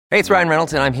Hey, it's Ryan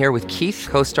Reynolds, and I'm here with Keith,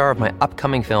 co-star of my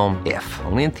upcoming film, If,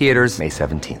 only in theaters May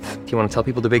 17th. Do you want to tell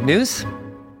people the big news?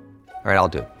 All right, I'll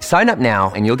do it. Sign up now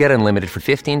and you'll get unlimited for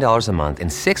 $15 a month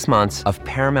and 6 months of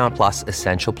Paramount Plus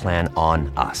Essential Plan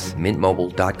on us.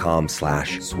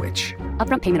 MintMobile.com/switch.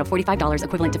 Upfront payment of $45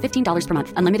 equivalent to $15 per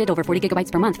month. Unlimited over 40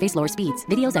 gigabytes per month. Face lower speeds.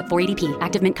 Videos at 480p.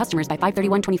 Active Mint customers by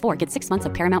 531.24 get 6 months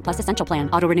of Paramount Plus Essential Plan.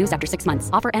 Auto renews after 6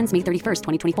 months. Offer ends May 31st,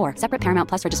 2024. Separate Paramount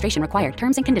Plus registration required.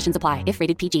 Terms and conditions apply if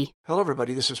rated PG. Hello,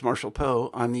 everybody. This is Marshall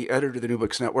Poe. I'm the editor of the New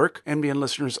Books Network. NBN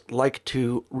listeners like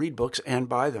to read books and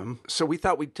buy them. So we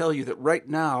thought we'd tell you that right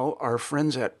now, our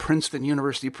friends at Princeton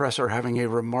University Press are having a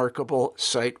remarkable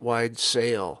site-wide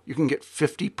sale. You can get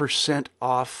 50%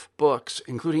 off books,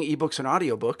 including ebooks and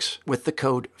audiobooks, with the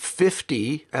code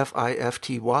 50,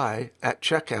 F-I-F-T-Y, at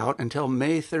checkout until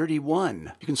May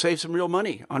 31. You can save some real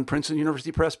money on Princeton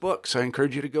University Press books. I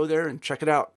encourage you to go there and check it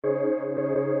out.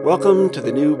 Welcome to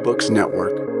the New Books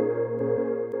Network.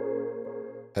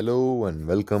 Hello and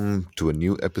welcome to a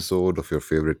new episode of your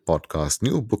favorite podcast,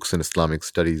 New Books in Islamic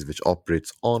Studies, which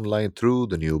operates online through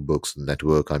the New Books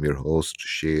Network. I'm your host,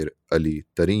 Sher Ali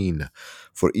Tareen.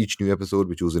 For each new episode,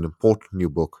 we choose an important new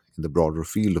book in the broader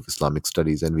field of Islamic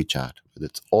studies and we chat with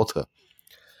its author.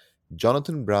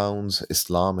 Jonathan Brown's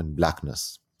Islam and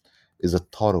Blackness is a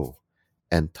thorough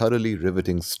and thoroughly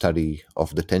riveting study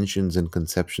of the tensions and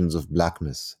conceptions of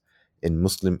blackness in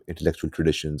Muslim intellectual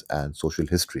traditions and social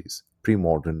histories,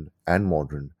 pre-modern and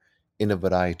modern, in a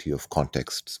variety of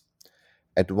contexts.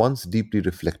 At once deeply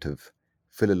reflective,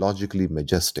 philologically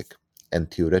majestic, and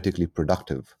theoretically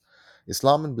productive,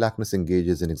 Islam and Blackness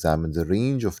engages and examines a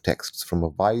range of texts from a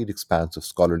wide expanse of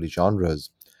scholarly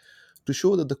genres to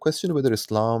show that the question of whether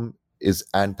Islam is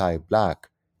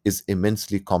anti-black is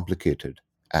immensely complicated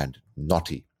and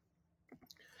knotty.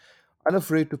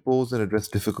 Unafraid to pose and address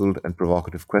difficult and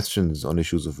provocative questions on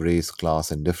issues of race,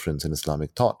 class, and difference in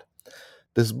Islamic thought,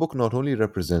 this book not only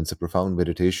represents a profound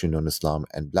meditation on Islam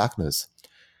and blackness,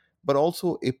 but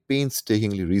also a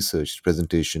painstakingly researched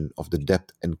presentation of the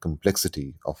depth and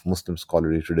complexity of Muslim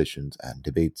scholarly traditions and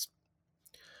debates.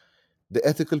 The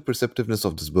ethical perceptiveness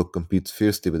of this book competes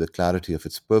fiercely with the clarity of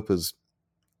its purpose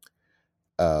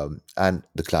and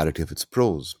the clarity of its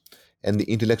prose, and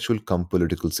the intellectual cum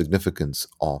political significance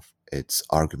of its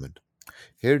argument.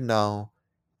 Here now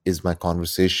is my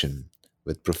conversation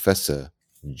with Professor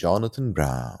Jonathan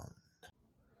Brown.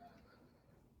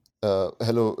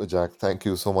 Hello, Jack. Thank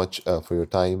you so much for your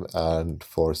time and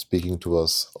for speaking to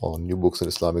us on New Books in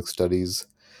Islamic Studies,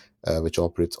 which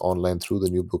operates online through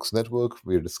the New Books Network.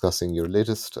 We're discussing your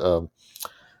latest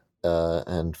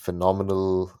and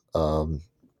phenomenal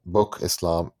book,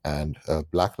 Islam and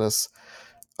Blackness.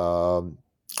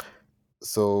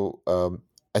 So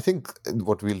I think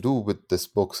what we'll do with this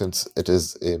book, since it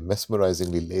is a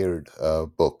mesmerizingly layered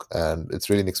book, and it's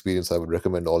really an experience I would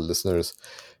recommend all listeners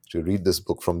to read this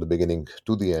book from the beginning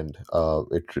to the end.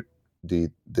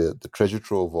 The treasure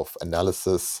trove of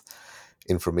analysis,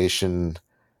 information,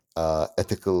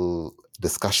 ethical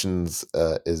discussions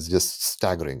is just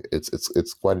staggering.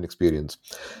 It's quite an experience.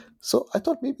 So I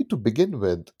thought maybe to begin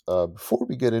with, before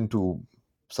we get into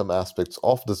some aspects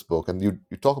of this book, and you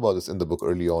talk about this in the book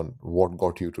early on, what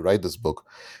got you to write this book.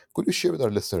 Could you share with our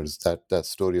listeners that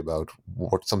story about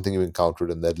what something you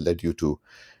encountered and that led you to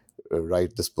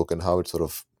write this book, and how it sort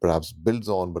of perhaps builds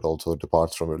on but also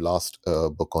departs from your last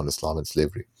book on Islam and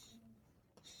slavery?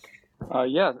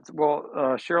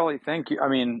 Shirley, thank you. I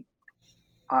mean,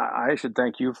 I should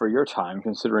thank you for your time,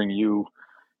 considering you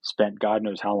spent God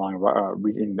knows how long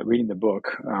reading the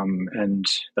book, and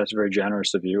that's very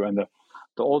generous of you. And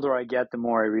the older I get, the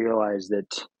more I realize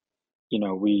that,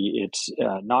 it's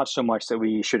not so much that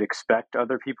we should expect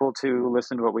other people to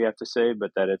listen to what we have to say,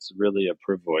 but that it's really a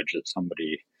privilege that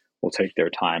somebody will take their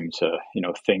time to,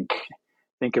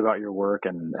 think about your work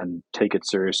and take it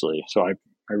seriously. So I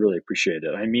really appreciate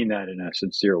it. I mean that in a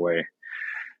sincere way.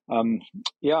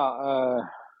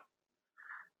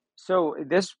 So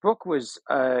this book was,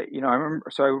 I remember,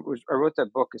 I wrote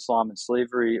that book, Islam and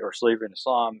Slavery, or Slavery and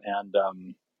Islam. And,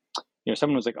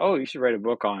 someone was like, oh, you should write a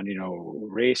book on,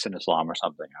 race and Islam or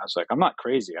something. I was like, I'm not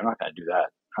crazy. I'm not going to do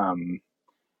that.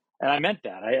 And I meant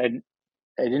that. I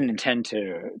didn't intend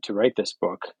to write this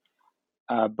book.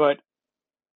 But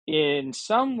in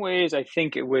some ways, I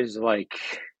think it was like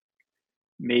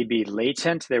maybe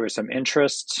latent. There was some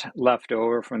interest left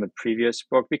over from the previous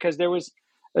book, because there was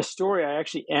a story. I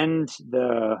actually end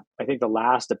the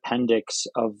last appendix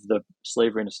of the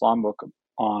Slavery and Islam book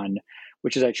on,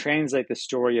 which is I translate the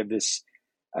story of this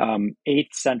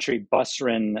 8th century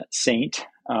Basran saint.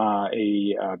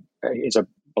 Is a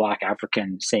Black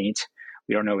African saint.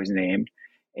 We don't know his name.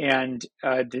 And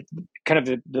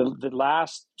the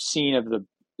last scene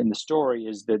in the story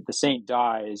is that the saint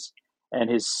dies, and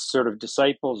his sort of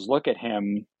disciples look at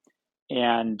him,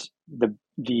 and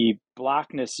the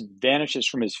blackness vanishes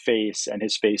from his face, and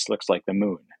his face looks like the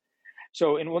moon.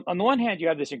 So, on the one hand, you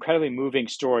have this incredibly moving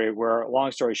story where,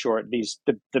 long story short,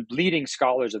 the leading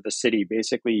scholars of the city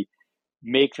basically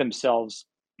make themselves,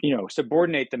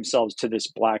 subordinate themselves to this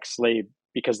black slave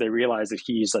because they realize that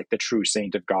he's like the true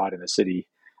saint of God in the city,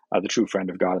 the true friend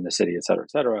of God in the city, et cetera,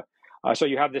 et cetera. So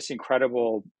you have this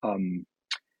incredible,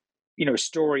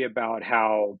 story about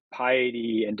how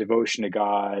piety and devotion to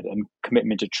God and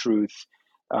commitment to truth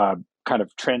kind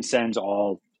of transcends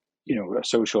all,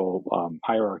 social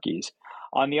hierarchies.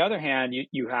 On the other hand,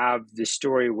 you have this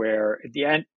story where at the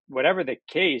end, whatever the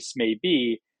case may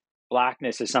be,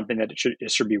 blackness is something that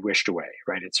it should be wished away,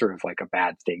 right? It's sort of like a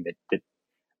bad thing that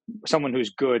someone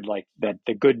who's good, like that,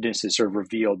 the goodness is sort of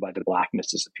revealed by the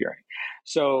blackness disappearing.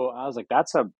 So I was like,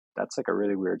 that's like a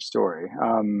really weird story.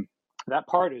 That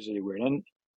part is really weird, and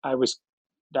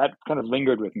that kind of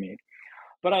lingered with me.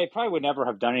 But I probably would never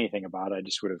have done anything about it. I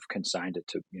just would have consigned it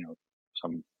to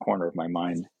some corner of my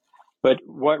mind. But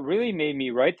what really made me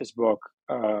write this book,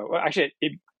 well, actually,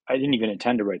 I didn't even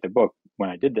intend to write the book when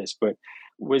I did this, but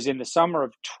was in the summer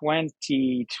of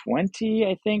 2020,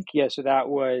 I think. Yeah, so that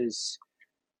was,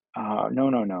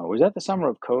 no. Was that the summer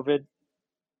of COVID?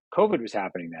 COVID was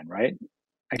happening then, right?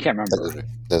 I can't remember.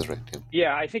 That's right. Yeah.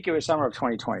 Yeah, I think it was summer of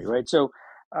 2020, right? So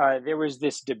there was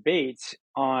this debate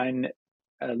on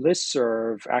a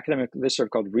listserv, academic listserv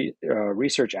called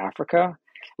Research Africa,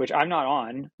 which I'm not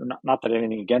on. Not that I have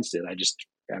anything against it.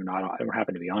 I'm not. I don't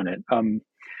happen to be on it.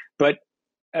 But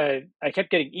I kept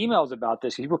getting emails about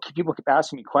this. People kept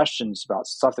asking me questions about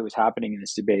stuff that was happening in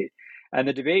this debate, and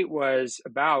the debate was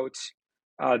about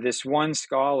this one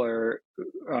scholar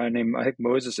named, I think,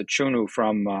 Moses Achunu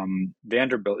from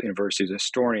Vanderbilt University, is a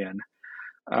historian,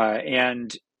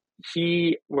 and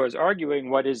he was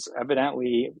arguing what is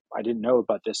evidently, I didn't know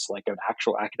about this, like an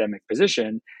actual academic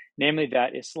position, namely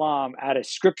that Islam at a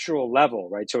scriptural level,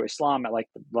 right? So Islam at like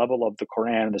the level of the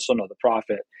Quran and the Sunnah of the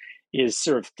Prophet is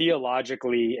sort of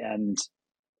theologically and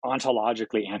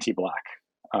ontologically anti-Black.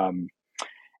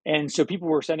 And so people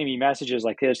were sending me messages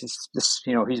like this,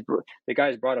 the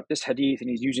guy's brought up this hadith and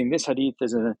he's using this hadith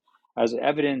as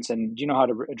evidence, and do you know how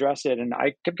to address it? And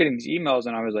I kept getting these emails,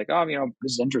 and I was like, oh,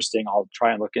 this is interesting. I'll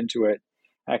try and look into it.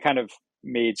 And I kind of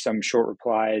made some short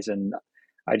replies, and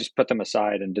I just put them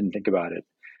aside and didn't think about it.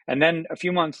 And then a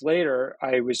few months later,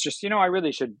 I was just, I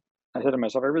said to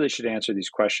myself, I really should answer these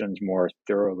questions more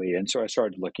thoroughly. And so I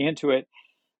started looking into it.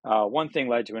 One thing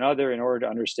led to another. In order to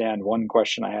understand one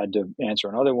question, I had to answer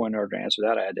another one. In order to answer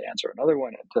that, I had to answer another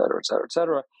one, et cetera, et cetera, et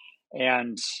cetera.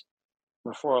 And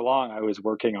before long, I was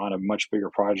working on a much bigger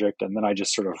project, and then I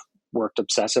just sort of worked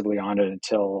obsessively on it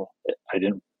until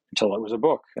it was a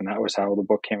book, and that was how the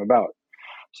book came about.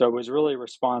 So it was really a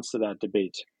response to that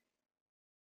debate.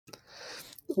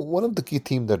 One of the key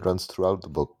themes that runs throughout the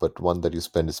book, but one that you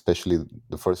spend especially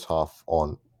the first half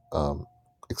on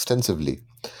extensively,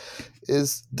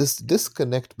 is this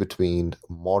disconnect between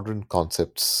modern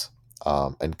concepts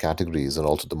and categories, and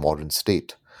also the modern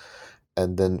state,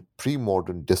 and then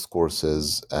pre-modern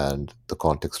discourses and the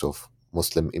context of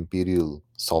Muslim imperial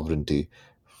sovereignty,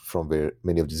 from where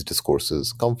many of these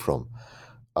discourses come from.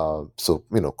 So,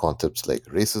 concepts like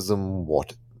racism,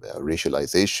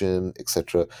 racialization,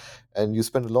 etc. And you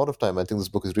spend a lot of time. I think this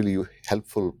book is really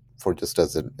helpful for just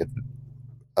as an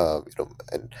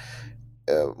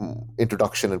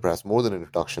introduction, and perhaps more than an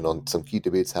introduction, on some key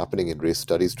debates happening in race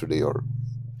studies today, or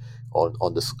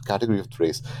on this category of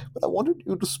race. But I wanted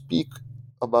you to speak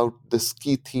about this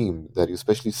key theme that you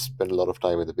especially spend a lot of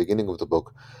time at the beginning of the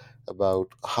book, about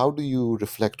how do you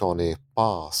reflect on a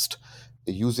past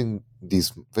using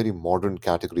these very modern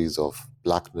categories of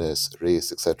blackness, race,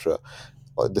 etc.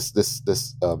 This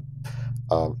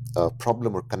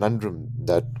problem or conundrum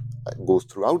that goes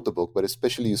throughout the book, but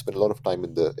especially you spend a lot of time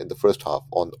in the first half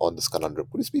on this conundrum.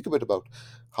 Could you speak a bit about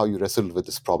how you wrestled with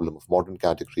this problem of modern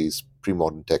categories,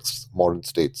 pre-modern texts, modern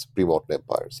states, pre-modern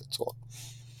empires, and so on?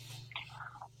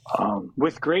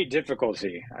 With great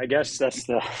difficulty. I guess that's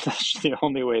the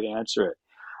only way to answer it.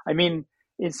 I mean,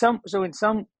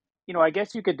 I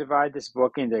guess you could divide this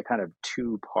book into kind of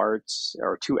two parts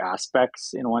or two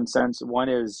aspects in one sense. One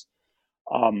is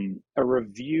a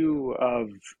review of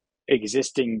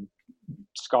existing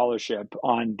scholarship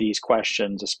on these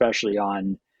questions, especially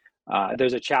on,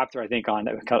 there's a chapter, I think, I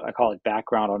call it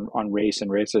Background on Race and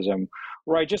Racism,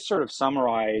 where I just sort of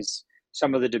summarize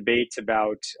some of the debates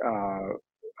about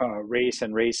race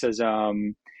and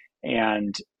racism,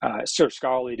 and sort of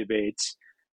scholarly debates.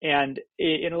 And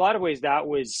in a lot of ways, that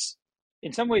was,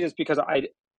 in some ways, it's because I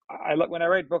when I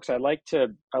write books, I like a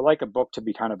book to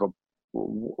be kind of a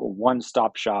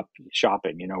one-stop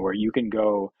shopping, where you can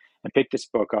go and pick this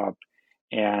book up,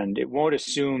 and it won't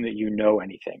assume that you know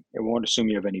anything. It won't assume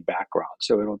you have any background.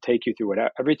 So it'll take you through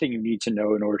everything you need to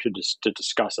know in order to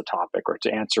discuss a topic or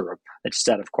to answer a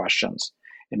set of questions.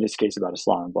 In this case, about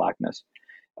Islam and Blackness.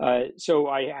 So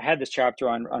I had this chapter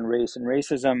on race and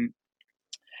racism.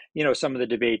 Some of the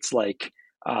debates like,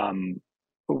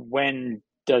 when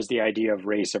does the idea of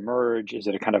race emerge? Is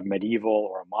it a kind of medieval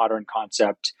or a modern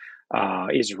concept?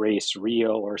 Is race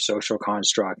real or social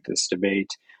construct? This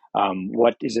debate.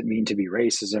 What does it mean to be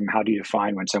racism? How do you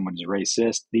define when someone's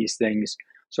racist? These things.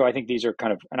 So I think these are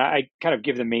kind of, and I kind of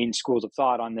give the main schools of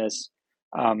thought on this.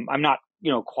 I'm not,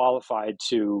 qualified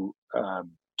to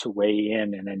weigh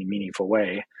in any meaningful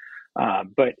way,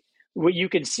 but what you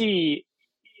can see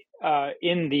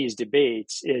in these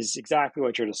debates is exactly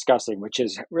what you're discussing, which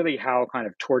is really how kind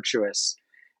of tortuous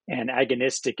and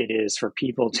agonistic it is for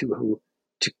people to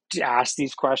ask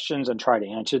these questions and try to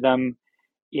answer them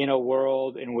in a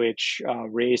world in which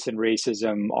race and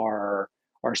racism are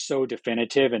so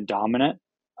definitive and dominant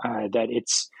that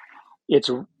it's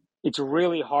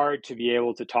really hard to be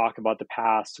able to talk about the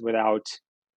past without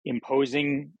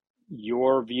imposing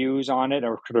your views on it,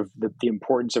 or sort of the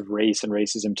importance of race and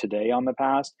racism today on the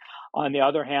past. On the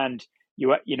other hand,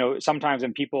 sometimes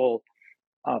when people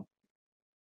sort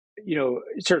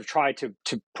of try to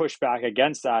push back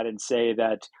against that and say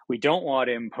that we don't want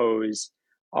to impose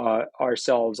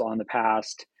ourselves on the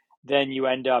past, then you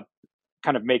end up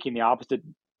kind of making the opposite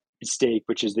mistake,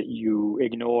 which is that you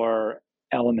ignore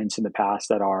elements in the past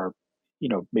that are,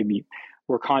 maybe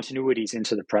were continuities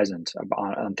into the present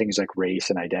on things like race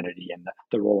and identity and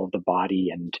the role of the body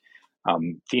and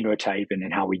phenotype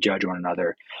and how we judge one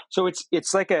another. So it's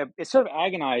sort of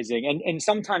agonizing, and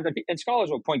sometimes, and scholars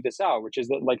will point this out, which is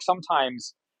that like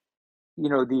sometimes,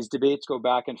 these debates go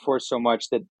back and forth so much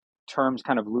that terms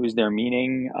kind of lose their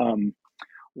meaning,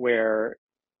 where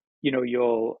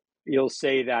you'll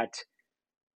say that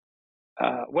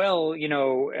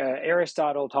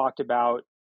Aristotle talked about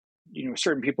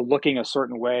certain people looking a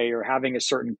certain way or having a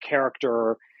certain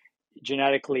character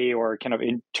genetically or kind of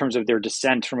in terms of their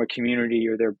descent from a community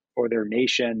or their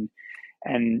nation,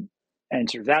 and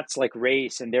sort of that's like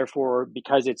race, and therefore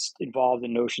because it's involved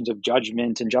in notions of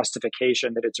judgment and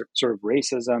justification, that it's sort of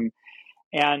racism.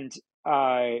 And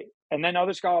then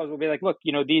other scholars will be like, look,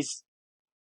 these,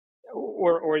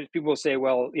 or people will say,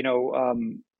 well,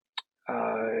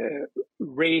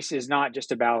 race is not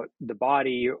just about the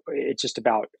body, it's just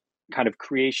about kind of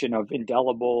creation of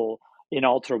indelible,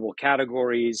 inalterable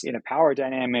categories in a power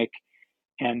dynamic,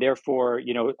 and therefore,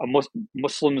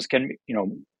 Muslim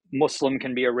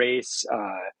can be a race,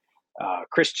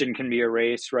 Christian can be a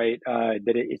race, right?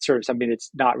 That it's sort of something that's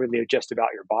not really just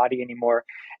about your body anymore.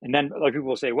 And then other people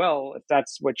will say, well, if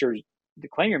that's what the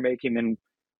claim you're making, then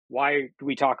why do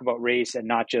we talk about race and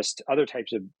not just other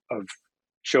types of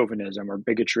chauvinism or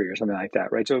bigotry or something like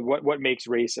that, right? So what makes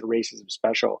race and racism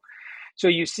special? So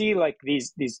you see, like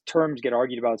these terms get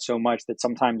argued about so much that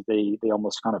sometimes they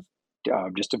almost kind of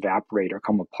just evaporate or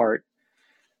come apart.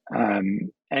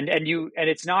 And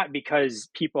it's not because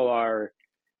people are,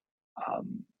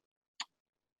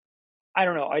 I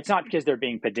don't know. It's not because they're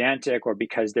being pedantic or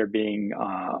because they're being,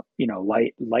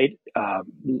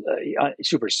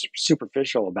 super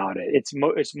superficial about it. It's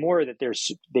more that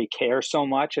they care so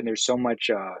much, and there's so much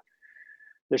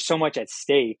at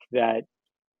stake that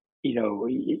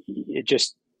it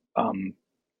just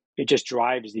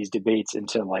drives these debates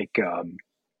into like,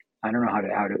 I don't know how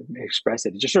to express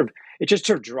it. It just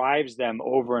sort of drives them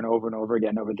over and over and over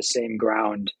again over the same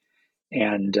ground.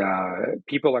 And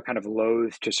people are kind of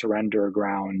loath to surrender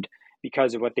ground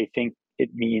because of what they think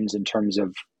it means in terms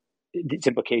of its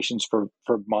implications for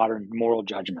modern moral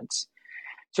judgments.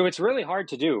 So it's really hard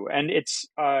to do, and it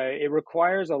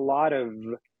requires a lot of,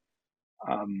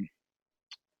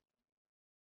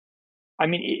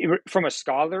 from a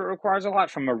scholar it requires a lot,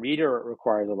 from a reader it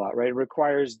requires a lot, right? It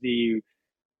requires the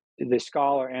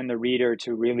scholar and the reader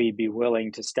to really be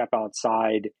willing to step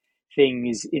outside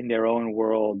things in their own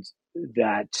world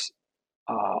that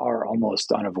are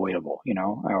almost unavoidable,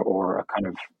 or a kind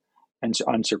of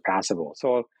unsurpassable.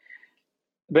 So,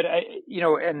 but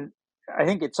and I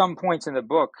think at some points in the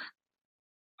book,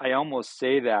 I almost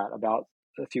say that about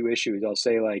a few issues. I'll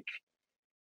say like,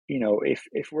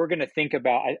 if we're going to think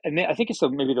about, I think it's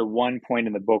maybe the one point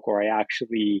in the book where I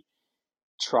actually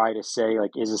try to say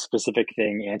like, is a specific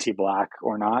thing anti-Black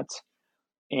or not?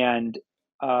 And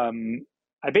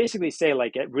I basically say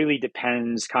like, it really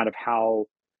depends kind of how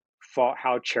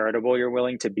how charitable you're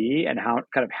willing to be, and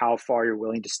how far you're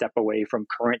willing to step away from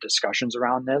current discussions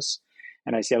around this.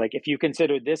 And I say, like, if you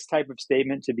consider this type of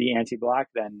statement to be anti-Black,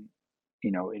 then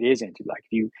it is anti-Black.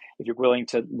 If you're willing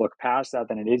to look past that,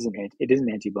 then it isn't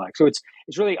anti-Black. So it's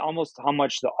really almost how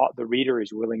much the reader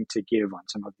is willing to give on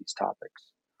some of these topics.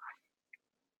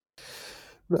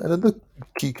 Another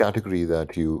key category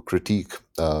that you critique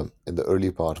in the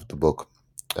early part of the book,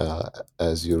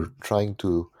 as you're trying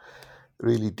to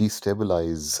really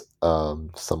destabilize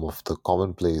some of the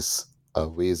commonplace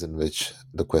ways in which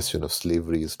the question of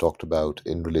slavery is talked about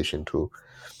in relation to,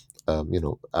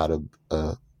 Arab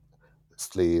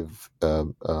slave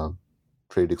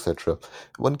trade, etc.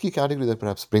 One key category that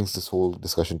perhaps brings this whole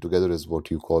discussion together is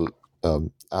what you call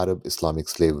Arab Islamic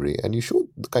slavery. And you show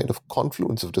the kind of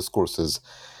confluence of discourses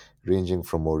ranging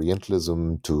from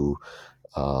Orientalism to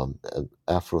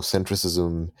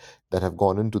Afrocentrism that have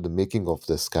gone into the making of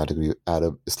this category,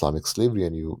 Arab Islamic slavery.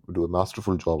 And you do a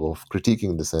masterful job of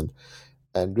critiquing this and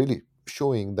really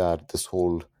showing that this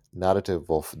whole narrative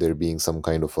of there being some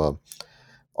kind of a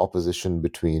opposition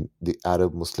between the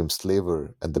Arab Muslim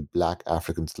slaver and the Black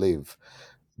African slave,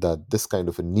 that this kind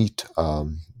of a neat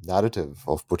narrative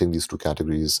of putting these two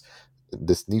categories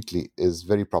this neatly is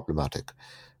very problematic.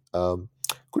 Um,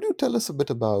 could you tell us a bit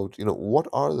about, what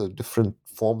are the different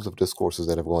forms of discourses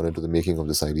that have gone into the making of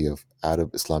this idea of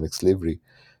Arab Islamic slavery,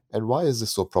 and why is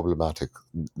this so problematic?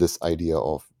 This idea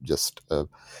of just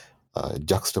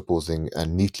juxtaposing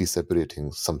and neatly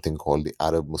separating something called the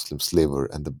Arab Muslim slaver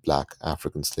and the Black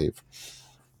African slave.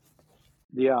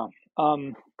 Yeah,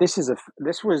 this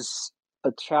was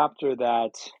a chapter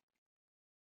that,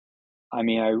 I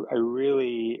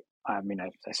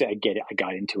say I get it. I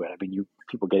got into it. I mean,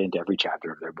 people get into every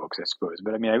chapter of their books, I suppose.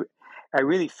 But I mean, I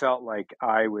really felt like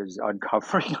I was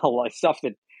uncovering a lot of stuff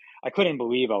that I couldn't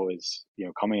believe I was,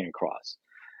 coming across.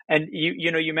 And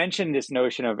you mentioned this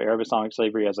notion of Arab Islamic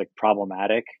slavery as like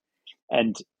problematic,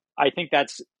 and I think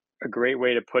that's a great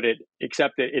way to put it.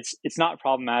 Except that it's not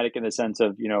problematic in the sense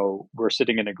of we're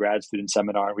sitting in a grad student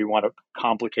seminar and we want to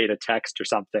complicate a text or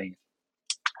something.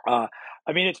 I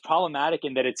mean, it's problematic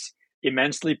in that it's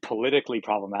immensely politically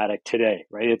problematic today,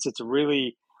 right? It's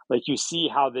really like you see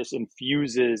how this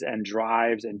infuses and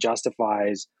drives and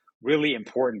justifies really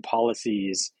important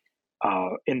policies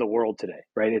in the world today,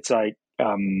 right? It's like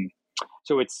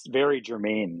so it's very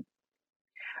germane.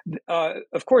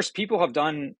 Of course, people have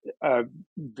done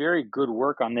very good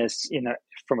work on this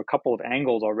from a couple of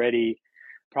angles already.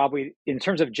 Probably in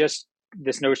terms of just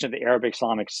this notion of the Arab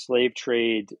Islamic slave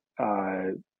trade.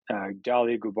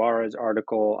 Gali Gubara's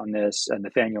article on this, and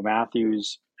Nathaniel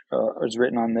Matthews has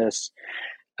written on this.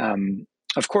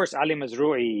 Of course, Ali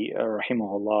Mazrui,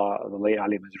 rahimahullah, the late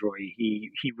Ali Mazrui, he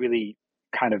really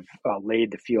kind of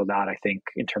laid the field out, I think,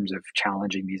 in terms of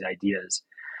challenging these ideas.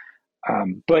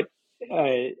 But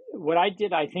what I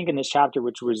did, I think, in this chapter,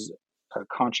 which was a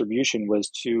contribution, was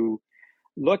to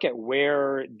look at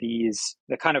where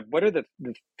what are the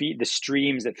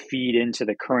streams that feed into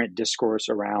the current discourse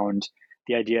around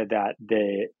the idea that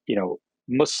the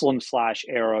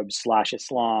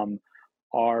Muslim/Arab/Islam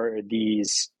are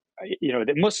these,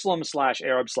 the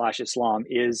Muslim/Arab/Islam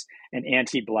is an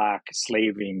anti-Black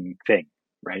slaving thing,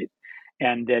 right?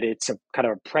 And that it's a kind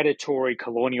of a predatory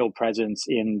colonial presence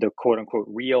in the quote unquote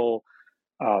real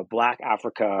Black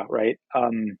Africa, right?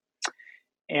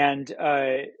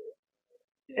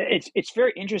 It's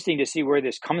very interesting to see where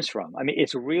this comes from. I mean,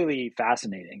 it's really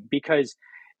fascinating because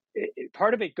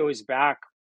part of it goes back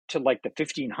to like the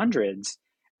 1500s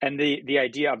and the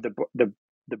idea of the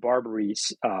Barbary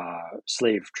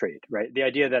slave trade, right? The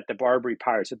idea that the Barbary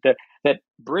pirates, that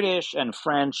British and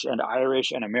French and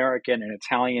Irish and American and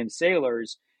Italian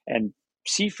sailors and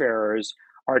seafarers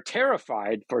are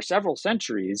terrified for several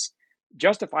centuries,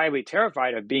 justifiably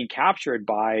terrified of being captured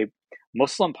by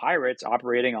Muslim pirates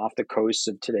operating off the coasts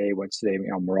of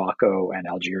Morocco and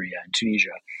Algeria and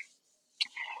Tunisia.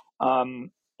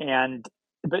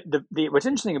 But what's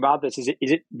interesting about this is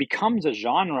it becomes a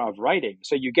genre of writing.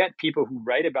 So you get people who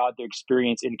write about their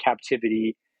experience in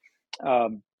captivity,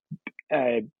 kind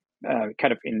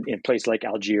of in places like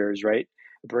Algiers, right?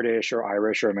 British or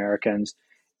Irish or Americans.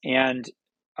 And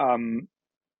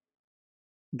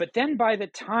but then by the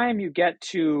time you get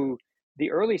to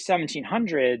the early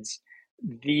 1700s,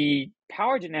 the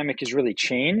power dynamic has really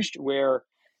changed, where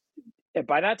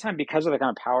by that time, because of the kind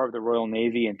of power of the Royal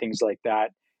Navy and things like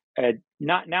that,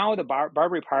 not now the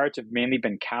Barbary pirates have mainly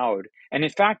been cowed. And in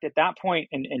fact, at that point,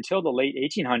 until the late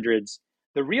 1800s,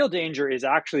 the real danger is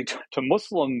actually to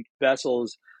Muslim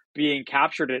vessels being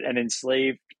captured and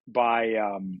enslaved by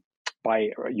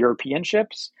European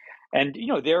ships. And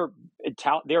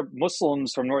they're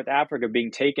Muslims from North Africa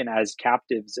being taken as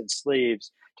captives and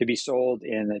slaves to be sold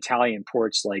in Italian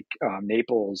ports like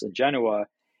Naples and Genoa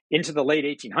into the late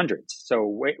 1800s.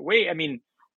 So I mean,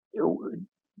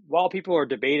 while people are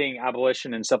debating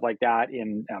abolition and stuff like that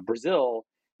in Brazil,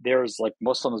 there's like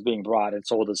Muslims being brought and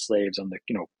sold as slaves on the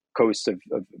coast of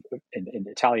in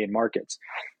Italian markets.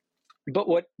 But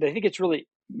what I think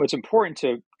what's important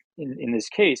in this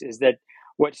case is that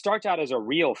what starts out as a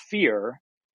real fear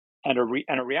and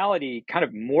a reality kind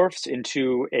of morphs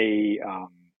into a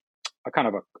kind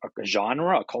of a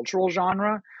genre, a cultural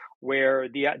genre, where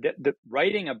the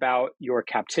writing about your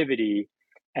captivity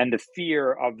and the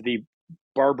fear of the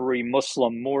Barbary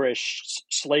Muslim Moorish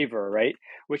slaver, right?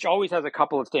 Which always has a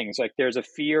couple of things. Like there's a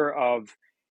fear of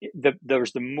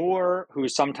there's the Moor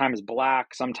who's sometimes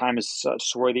black, sometimes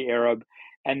swarthy Arab,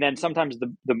 and then sometimes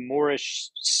the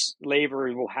Moorish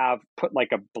slaver will have put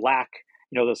like a black,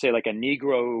 they'll say like a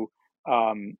Negro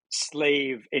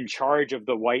slave in charge of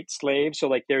the white slave. So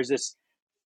like there's this,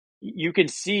 you can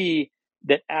see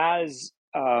that as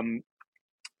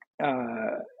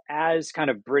kind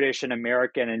of British and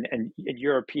American and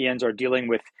Europeans are dealing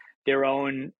with their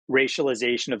own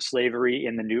racialization of slavery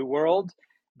in the New World,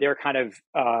 they're kind of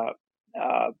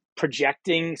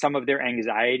projecting some of their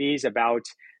anxieties about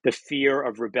the fear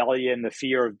of rebellion, the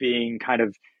fear of being kind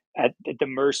of at the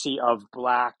mercy of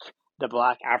the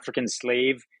black African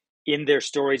slave in their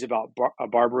stories about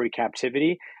Barbary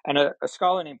captivity. And a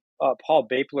scholar named Paul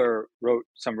Bapler wrote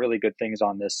some really good things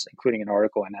on this, including an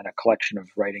article and a collection of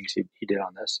writings he did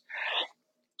on this,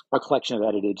 a collection of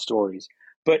edited stories.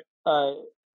 But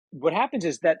what happens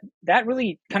is that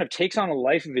really kind of takes on a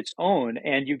life of its own,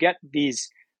 and you get these,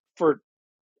 for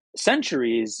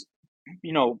centuries,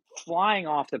 flying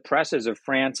off the presses of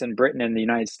France and Britain and the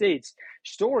United States,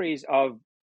 stories of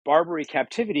Barbary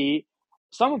captivity,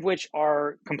 some of which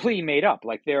are completely made up.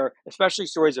 Like they're especially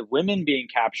stories of women being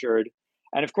captured.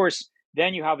 And of course,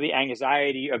 then you have the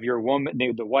anxiety of your woman,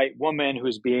 the white woman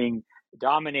who's being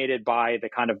dominated by the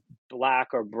kind of black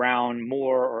or brown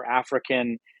Moor or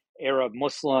African Arab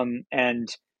Muslim, and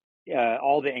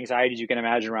all the anxieties you can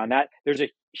imagine around that. There's a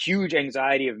huge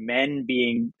anxiety of men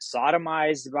being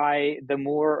sodomized by the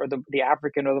Moor or the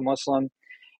African or the Muslim.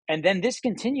 And then this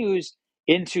continues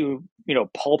into,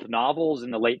 pulp novels in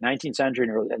the late 19th century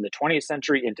and the 20th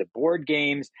century, into board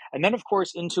games, and then, of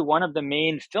course, into one of the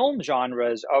main film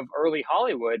genres of early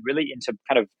Hollywood, really into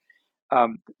kind of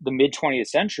the mid 20th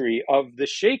century, of the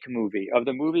Sheikh movie, of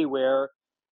the movie where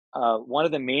one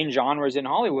of the main genres in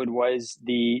Hollywood was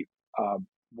the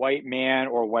white man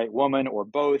or white woman or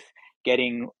both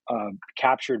getting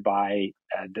captured by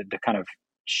the kind of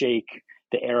sheikh,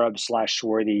 the Arab /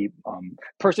 swarthy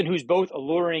person who's both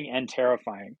alluring and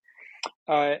terrifying.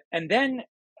 And then,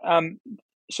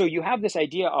 so you have this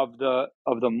idea of the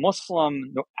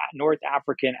Muslim North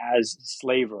African as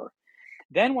slaver.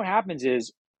 Then what happens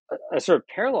is a sort of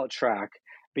parallel track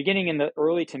beginning in the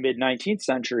early to mid 19th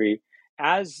century,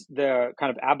 as the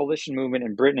kind of abolition movement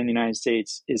in Britain and the United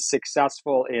States is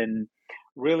successful in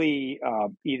really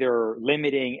either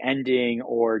limiting, ending,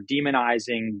 or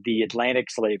demonizing the Atlantic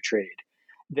slave trade,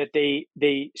 that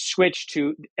they switch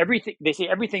to everything. They say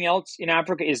everything else in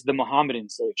Africa is the Mohammedan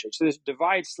slave trade. So this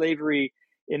divides slavery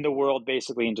in the world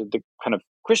basically into the kind of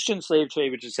Christian slave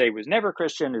trade, which is say was never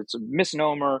Christian. It's a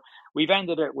misnomer. We've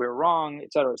ended it. We're wrong,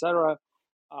 et cetera, et cetera.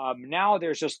 Now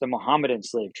there's just the Mohammedan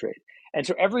slave trade. And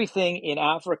so everything in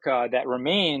Africa that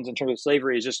remains in terms of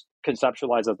slavery is just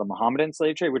conceptualized as the Mohammedan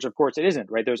slave trade, which of course it isn't,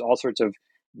 right? There's all sorts of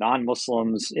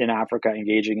non-Muslims in Africa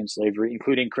engaging in slavery,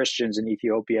 including Christians in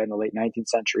Ethiopia in the late 19th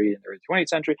century and the early 20th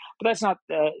century. But that's not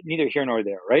neither here nor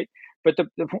there, right? But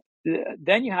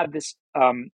then you have this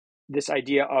this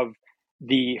idea of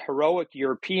the heroic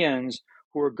Europeans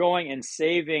who are going and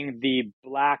saving the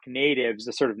black natives,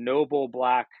 the sort of noble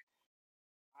black,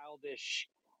 childish,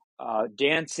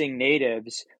 dancing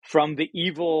natives from the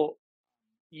evil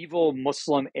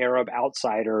Muslim Arab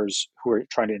outsiders who are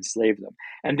trying to enslave them.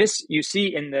 And this you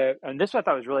see and this I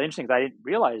thought was really interesting because I didn't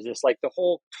realize this. Like the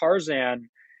whole Tarzan,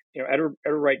 Edgar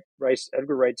Rice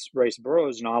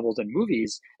Burroughs novels and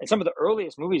movies, and some of the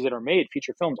earliest movies that are made,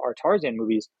 feature films, are Tarzan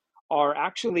movies, are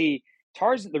actually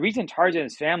Tarzan. The reason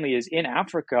Tarzan's family is in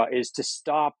Africa is to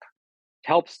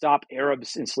help stop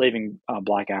Arabs enslaving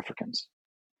black Africans.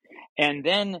 And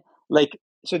then,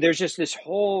 so there's just this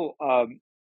whole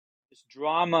this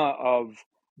drama of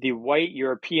the white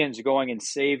Europeans going and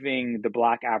saving the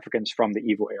black Africans from the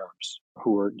evil Arabs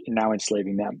who are now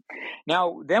enslaving them.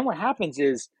 Now, then what happens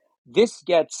is this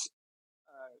gets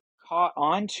caught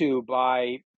onto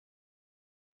by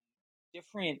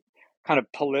different kind of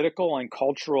political and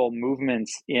cultural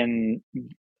movements in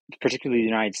particularly the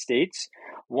United States.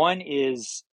 One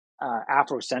is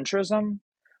Afrocentrism,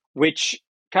 which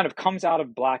kind of comes out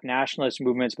of Black nationalist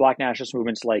movements like,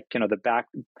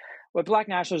 what Black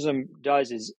nationalism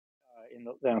does is in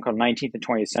the kind of 19th and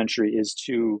 20th century is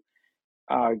to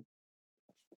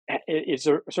it's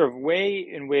a sort of way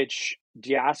in which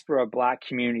diaspora Black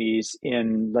communities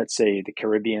in, let's say, the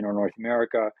Caribbean or North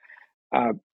America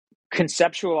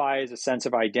conceptualize a sense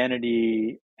of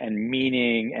identity and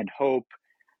meaning and hope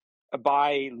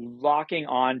by locking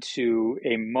onto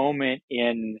a moment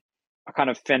in a kind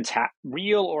of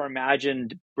real or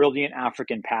imagined brilliant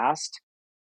African past,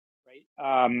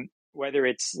 right? Whether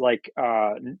it's like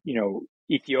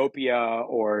Ethiopia,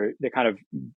 or the kind of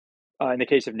in the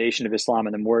case of Nation of Islam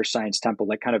and the Moorish Science Temple,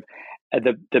 like kind of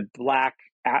the Black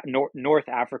North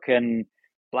African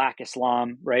Black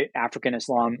Islam, right? African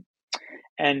Islam,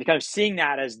 and kind of seeing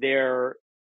that as their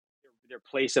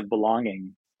place of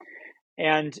belonging.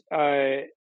 And what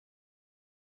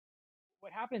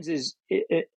happens is,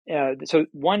 so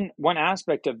one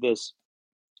aspect of this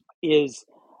is,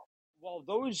 while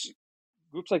those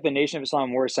groups like the Nation of Islam,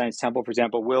 Moorish Science Temple, for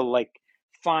example, will like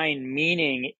find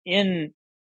meaning in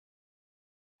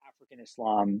African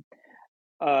Islam,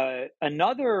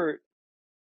 another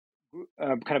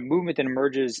kind of movement that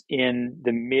emerges in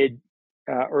the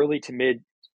early to mid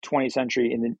 20th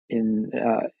century in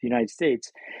the United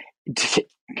States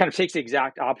kind of takes the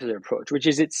exact opposite approach, which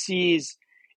is it sees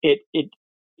it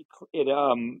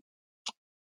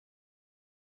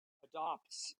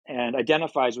adopts and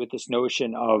identifies with this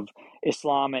notion of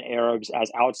Islam and Arabs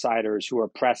as outsiders who are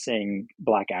oppressing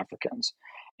Black Africans,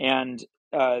 and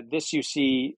this you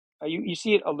see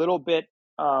it a little bit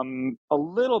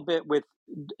with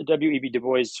W.E.B. Du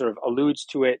Bois sort of alludes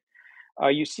to it.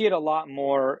 You see it a lot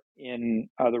more in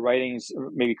the writings,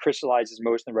 maybe crystallizes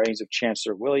most in the writings of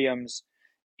Chancellor Williams.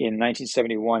 In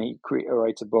 1971, he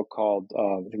writes a book called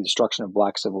The Destruction of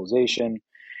Black Civilization.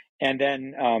 And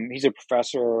then he's a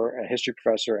history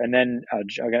professor. And then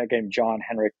again, John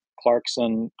Henrik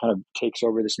Clarkson kind of takes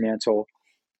over this mantle.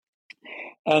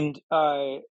 And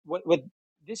what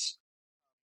this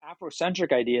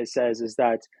Afrocentric idea says is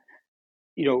that,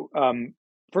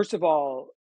 first of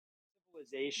all,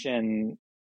 human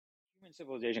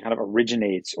civilization kind of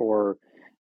originates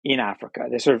in Africa.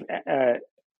 They sort of,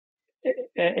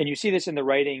 and you see this in the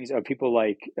writings of people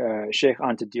like Cheikh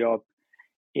Anta Diop,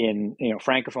 in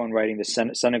Francophone writing,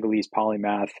 the Senegalese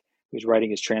polymath whose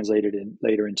writing is translated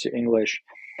later into English,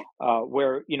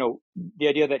 where the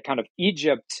idea that kind of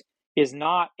Egypt is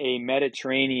not a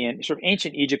Mediterranean, sort of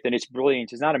ancient Egypt and its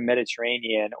brilliance is not a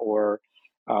Mediterranean or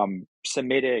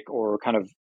Semitic or kind of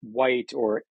white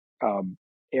or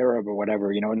Arab or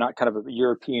whatever, not kind of a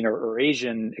European or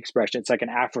Asian expression. It's like an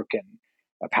African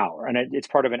power, and it's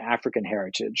part of an African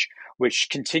heritage, which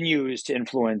continues to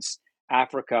influence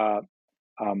Africa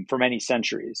for many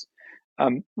centuries.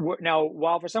 Now,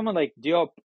 while for someone like Diop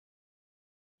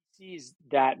sees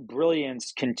that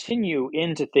brilliance continue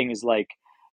into things like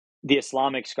the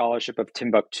Islamic scholarship of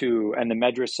Timbuktu and the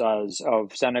madrasas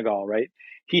of Senegal, right?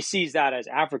 He sees that as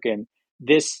African.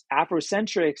 This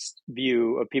Afrocentric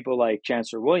view of people like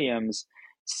Chancellor Williams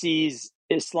sees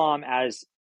Islam as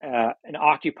an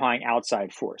occupying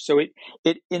outside force. So it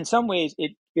in some ways,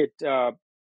 Afrocentrism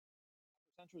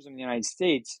in the United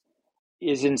States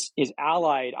is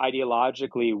allied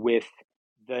ideologically with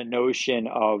the notion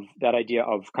of that idea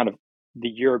of kind of the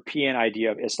European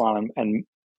idea of Islam and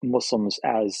Muslims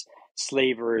as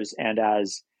slavers and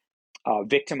as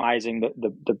victimizing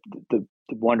the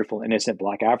wonderful innocent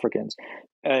Black Africans.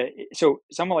 So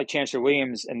someone like Chancellor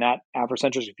Williams and that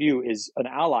Afrocentric view is an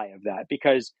ally of that,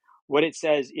 because what it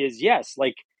says is, yes,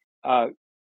 like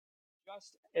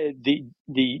just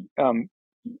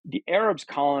the Arabs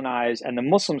colonized and the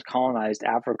Muslims colonized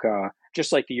Africa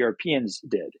just like the Europeans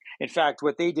did. In fact,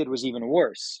 what they did was even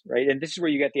worse, right? And this is where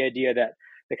you get the idea that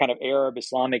the kind of Arab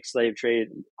Islamic slave trade,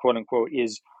 quote unquote,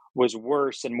 was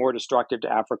worse and more destructive to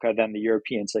Africa than the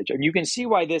European slave trade. And you can see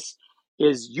why this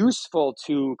is useful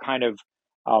to kind of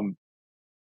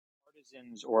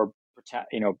partisans or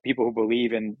people who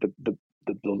believe in the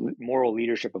moral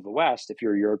leadership of the West, if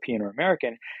you're European or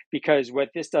American, because what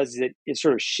this does is it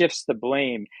sort of shifts the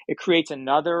blame. It creates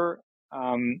another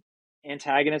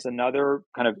antagonist, another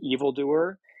kind of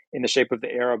evildoer in the shape of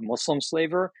the Arab Muslim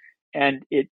slaver, and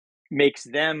it makes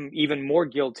them even more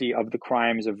guilty of the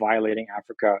crimes of violating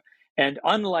Africa. And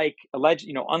unlike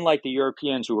the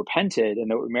Europeans who repented and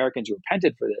the Americans who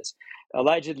repented for this,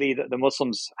 allegedly the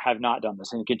Muslims have not done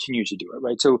this and continue to do it,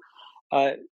 right? So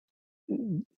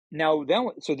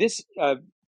this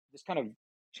kind of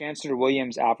Chancellor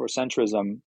Williams'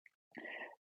 Afrocentrism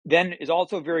then is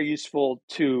also very useful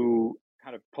to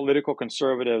kind of political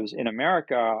conservatives in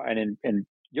America and in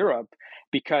Europe,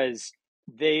 because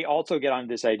they also get on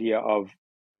this idea of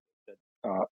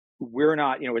we're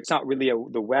not, it's not really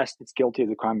the West that's guilty of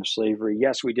the crime of slavery.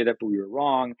 Yes, we did it, but we were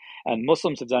wrong. And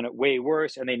Muslims have done it way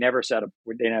worse, and they never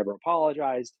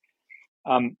apologized.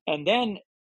 And then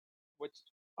what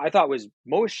I thought was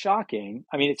most shocking,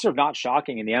 I mean, it's sort of not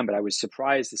shocking in the end, but I was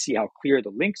surprised to see how clear the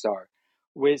links are,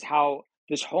 was how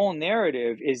this whole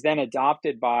narrative is then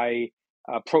adopted by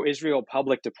pro-Israel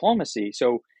public diplomacy.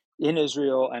 So in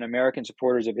Israel, and American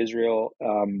supporters of Israel,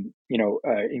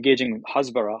 engaging in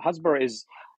Hasbara. Hasbara is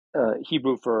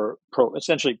Hebrew for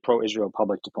essentially pro-Israel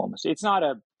public diplomacy. It's not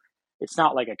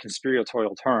like a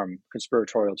conspiratorial term.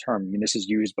 I mean, this is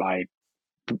used by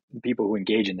people who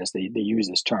engage in this. They use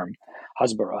this term,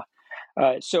 Hasbara.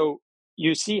 So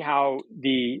you see how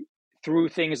through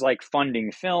things like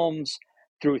funding films,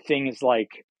 through things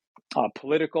like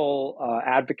political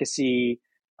advocacy,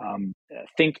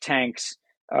 think tanks,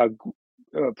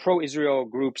 pro-Israel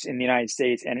groups in the United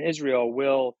States and in Israel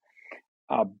will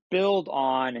build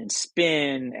on and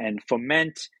spin and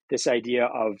foment this idea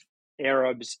of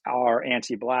Arabs are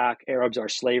anti-Black, Arabs are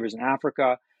slavers in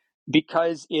Africa,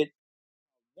 because it,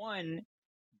 one,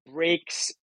 breaks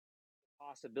the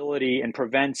possibility and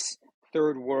prevents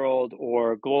third world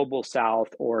or global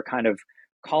South or kind of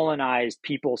colonized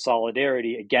people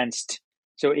solidarity against,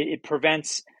 so it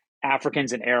prevents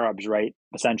Africans and Arabs, right,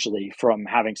 essentially, from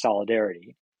having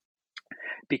solidarity,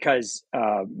 because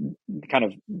kind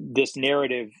of this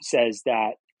narrative says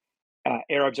that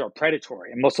Arabs are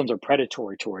predatory and Muslims are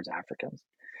predatory towards Africans.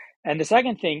 And the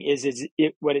second thing is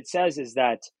what it says is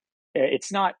that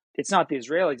it's not the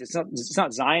Israelis, it's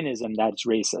not Zionism that's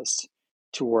racist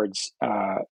towards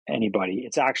anybody.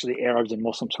 It's actually Arabs and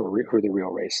Muslims who are the real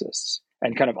racists,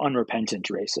 and kind of unrepentant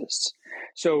racists.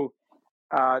 So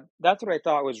that's what I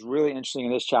thought was really interesting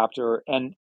in this chapter.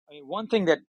 And I mean, one thing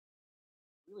that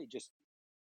really just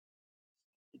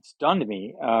stunned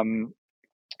me,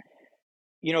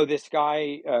 this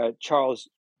guy Charles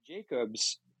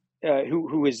Jacobs,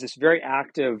 who is this very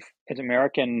active as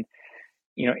American,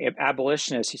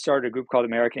 abolitionist. He started a group called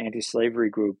American Anti-Slavery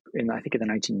Group in the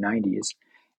 1990s,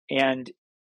 and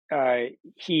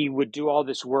he would do all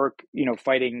this work,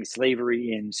 fighting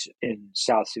slavery in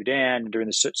South Sudan during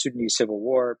the Sudanese Civil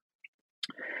War.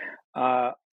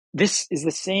 This is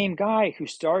the same guy who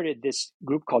started this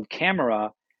group called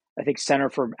Camera, I think Center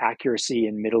for Accuracy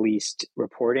in Middle East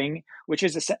Reporting, which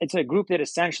is it's a group that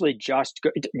essentially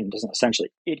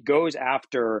it goes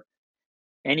after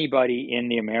anybody in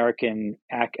the American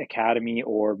academy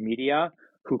or media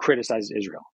who criticizes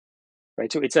Israel,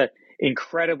 right? So it's an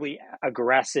incredibly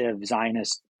aggressive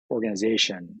Zionist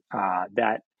organization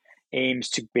that aims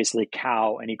to basically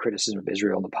cow any criticism of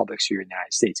Israel in the public sphere in the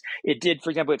United States. It did,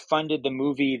 for example, it funded the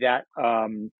movie that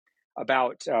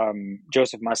about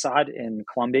Joseph Massad in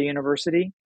Columbia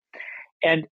University.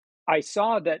 And I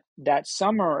saw that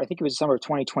summer, I think it was summer of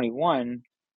 2021,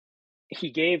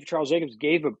 Charles Jacobs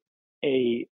gave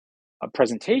a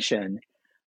presentation,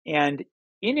 and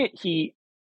in it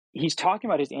he's talking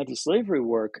about his anti-slavery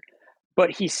work, but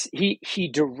he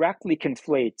directly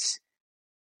conflates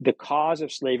the cause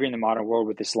of slavery in the modern world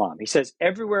with Islam. He says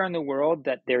everywhere in the world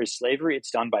that there is slavery,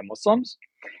 it's done by Muslims,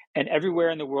 and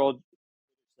everywhere in the world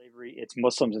slavery, it's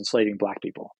Muslims enslaving Black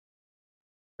people.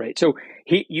 Right. So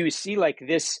you see like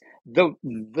this,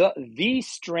 the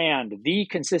strand, the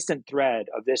consistent thread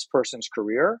of this person's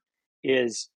career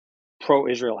is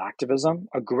pro-Israel activism,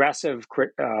 aggressive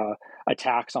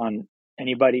attacks on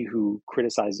anybody who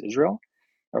criticizes Israel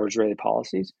or Israeli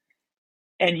policies,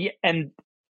 and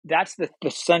that's the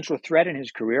central thread in his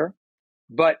career.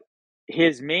 But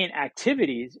his main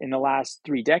activities in the last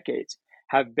 3 decades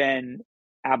have been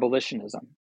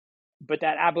abolitionism. But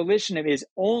that abolitionism is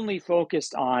only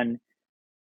focused on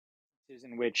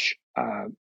in which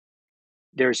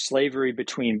there's slavery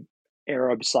between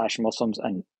Arabs/Muslims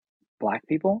and Black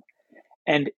people.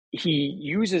 And he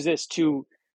uses this to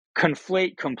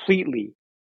conflate completely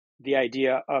the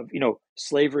idea of,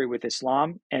 slavery with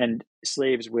Islam and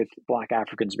slaves with Black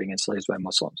Africans being enslaved by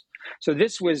Muslims. So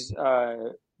this was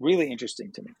really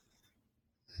interesting to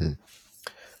me.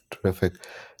 Terrific.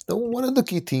 Now, one of the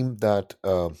key themes that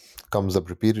comes up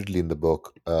repeatedly in the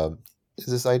book is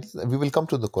this idea. We will come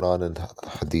to the Quran and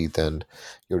Hadith and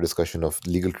your discussion of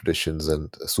legal traditions and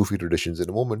Sufi traditions in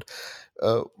a moment.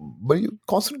 But you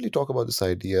constantly talk about this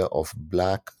idea of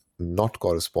Black not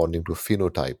corresponding to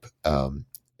phenotype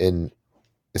in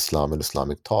Islam and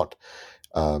Islamic thought.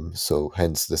 So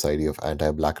hence this idea of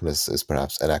anti-blackness is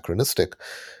perhaps anachronistic.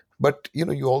 But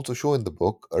you also show in the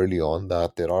book early on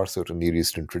that there are certain Near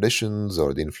Eastern traditions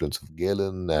or the influence of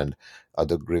Galen and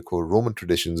other Greco-Roman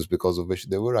traditions because of which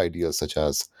there were ideas such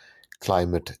as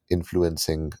climate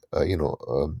influencing,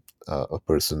 a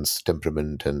person's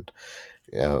temperament and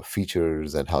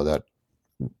features, and how that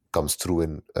comes through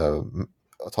in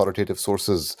authoritative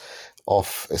sources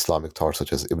of Islamic thought,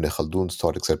 such as Ibn Khaldun's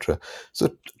thought, etc. So,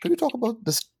 can you talk about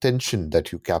this tension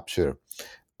that you capture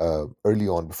early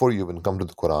on, before you even come to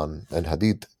the Quran and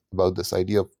Hadith, about this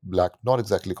idea of black not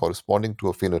exactly corresponding to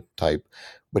a phenotype,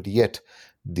 but yet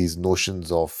these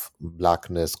notions of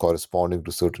blackness corresponding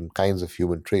to certain kinds of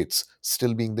human traits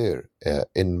still being there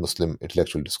in Muslim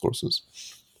intellectual discourses?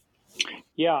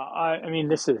 Yeah, I mean,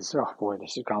 this is, oh boy,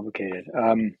 this is complicated.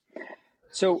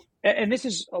 So, and this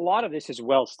is, a lot of this is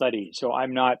well studied. So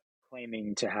I'm not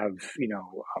claiming to have,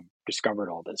 discovered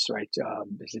all this, right?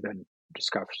 This has been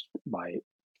discussed by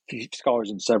scholars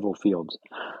in several fields.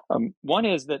 One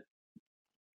is that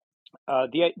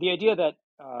the idea that,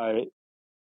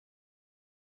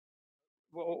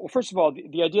 well, first of all,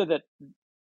 the idea that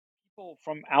people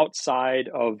from outside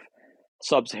of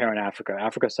sub-Saharan Africa,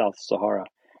 Africa South Sahara,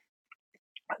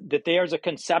 that there's a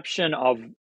conception of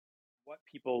what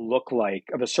people look like,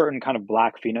 of a certain kind of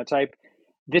black phenotype.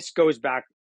 This goes back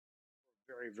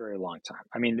a very, very long time.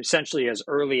 I mean, essentially as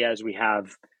early as we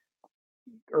have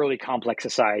early complex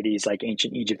societies like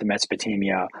ancient Egypt and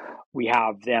Mesopotamia, we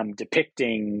have them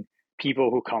depicting people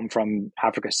who come from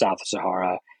Africa South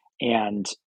Sahara, and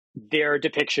their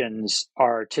depictions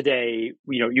are today,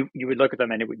 you would look at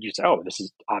them and you'd say, oh, this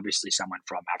is obviously someone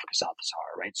from Africa South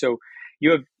Sahara, right? So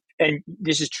you have, and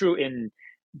this is true in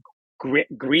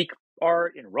Greek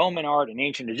art, in Roman art, in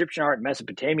ancient Egyptian art,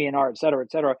 Mesopotamian art, et cetera,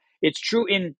 et cetera. It's true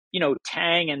in,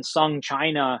 Tang and Sung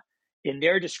China, in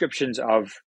their descriptions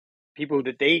of people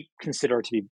that they consider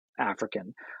to be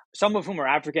African, some of whom are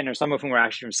African or some of whom are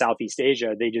actually from Southeast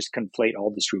Asia. They just conflate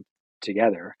all this group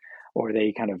together, or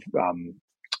they kind of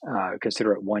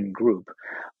consider it one group.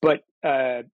 But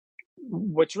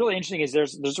what's really interesting is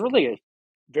there's really a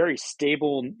very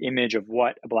stable image of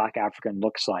what a Black African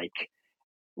looks like,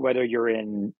 whether you're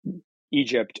in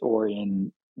Egypt or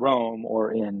in Rome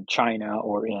or in China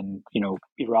or in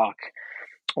Iraq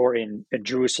or in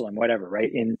Jerusalem, whatever,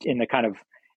 right? In the kind of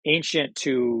ancient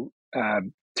to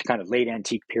kind of late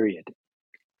antique period.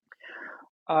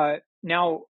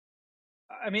 Now,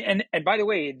 I mean, and by the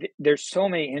way, there's so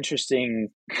many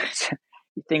interesting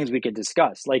things we could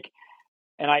discuss. Like,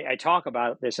 and I talk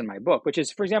about this in my book, which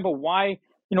is, for example, why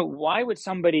would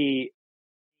somebody,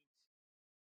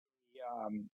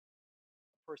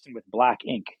 person with black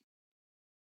ink?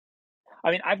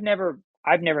 I mean, I've never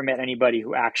met anybody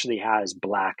who actually has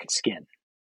black skin,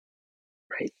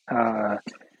 right?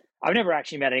 I've never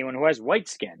actually met anyone who has white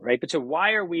skin, right? But so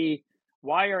why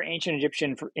are ancient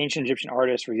Egyptian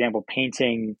artists, for example,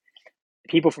 painting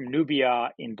people from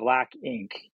Nubia in black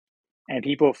ink and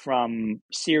people from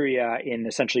Syria in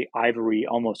essentially ivory,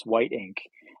 almost white ink,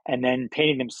 and then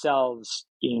painting themselves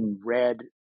in red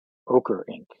ochre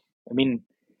ink? I mean,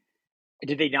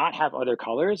 did they not have other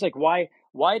colors? Like, why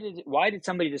did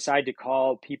somebody decide to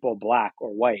call people black or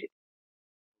white,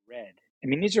 red? I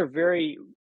mean, these are very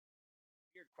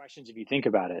weird questions if you think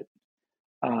about it.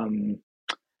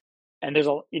 And there's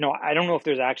I don't know if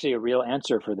there's actually a real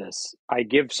answer for this. I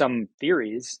give some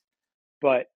theories,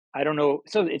 but I don't know.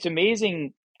 So it's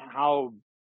amazing how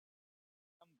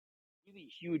some really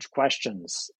huge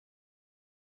questions,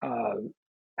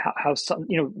 how some,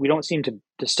 we don't seem to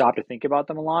stop to think about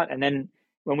them a lot. And then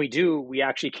when we do, we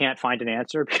actually can't find an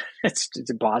answer because it's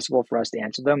impossible for us to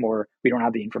answer them, or we don't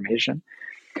have the information.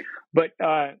 But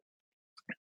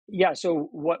yeah, so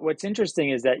what's interesting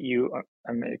is that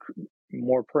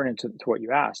more pertinent to what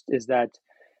you asked, is that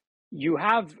you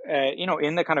have,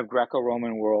 in the kind of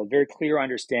Greco-Roman world, very clear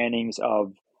understandings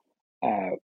of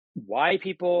why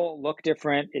people look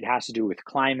different. It has to do with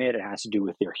climate. It has to do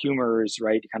with their humors,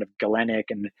 right? Kind of Galenic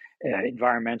and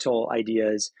environmental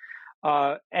ideas.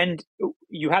 And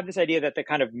you have this idea that the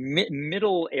kind of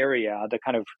middle area, the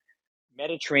kind of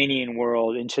Mediterranean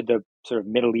world into the sort of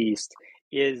Middle East,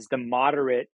 is the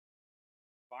moderate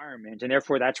environment, and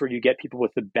therefore that's where you get people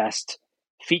with the best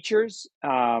features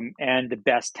and the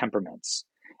best temperaments.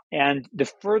 And the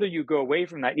further you go away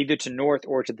from that, either to north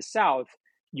or to the south,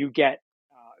 you get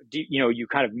you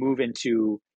kind of move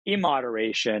into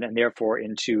immoderation, and therefore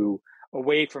into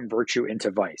away from virtue into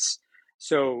vice.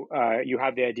 So you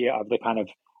have the idea of the kind of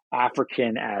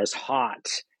African as hot,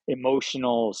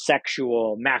 emotional,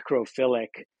 sexual,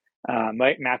 macrophilic,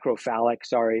 macrophallic,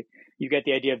 sorry. You get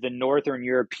the idea of the Northern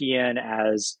European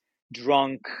as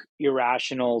drunk,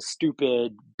 irrational,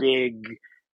 stupid, big,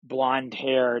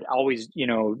 blonde-haired, always,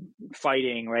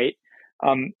 fighting, right?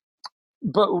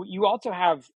 But you also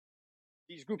have,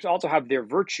 these groups also have their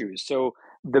virtues. So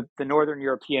the Northern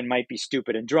European might be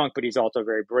stupid and drunk, but he's also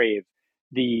very brave.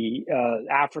 The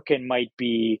African might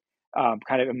be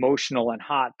kind of emotional and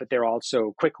hot, but they're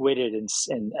also quick-witted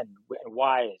and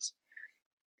wise.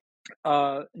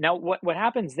 Now, what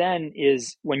happens then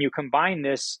is when you combine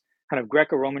this kind of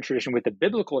Greco-Roman tradition with the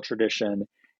biblical tradition,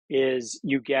 is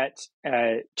you get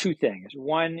two things.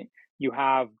 One, you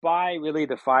have by really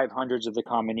the 500s of the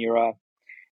Common Era,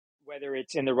 whether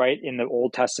it's in the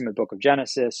Old Testament book of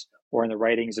Genesis or in the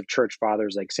writings of church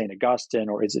fathers like Saint Augustine,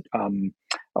 or is it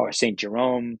or Saint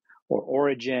Jerome or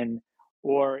Origen,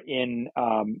 or in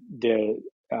the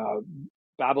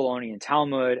Babylonian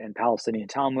Talmud and Palestinian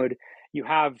Talmud, you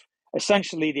have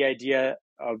essentially the idea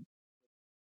of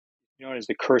known as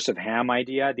the curse of Ham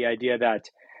idea, the idea that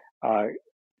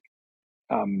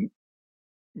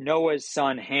Noah's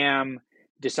son Ham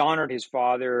dishonored his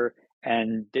father,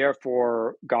 and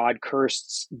therefore God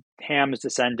cursed Ham's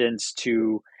descendants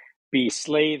to be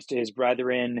slaves to his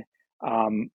brethren,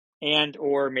 and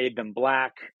or made them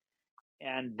black,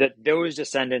 and that those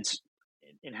descendants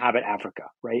inhabit Africa,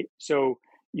 right? So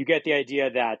you get the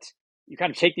idea that you kind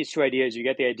of take these two ideas, you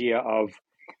get the idea of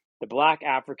the black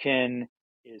African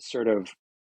is sort of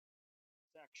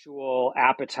sexual,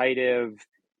 appetitive,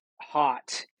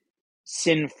 hot,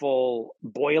 sinful,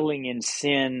 boiling in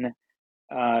sin,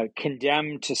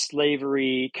 condemned to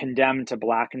slavery, condemned to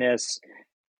blackness,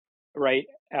 right?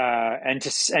 And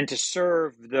to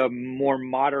serve the more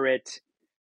moderate,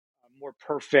 more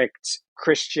perfect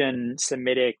Christian,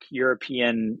 Semitic,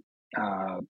 European,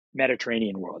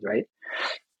 Mediterranean world, right?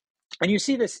 And you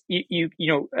see this,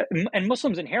 and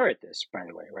Muslims inherit this, by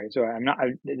the way, right? So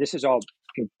this is all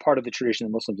part of the tradition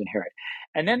that Muslims inherit.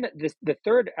 And then the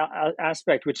third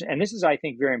aspect, and this is, I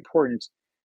think, very important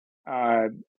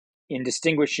in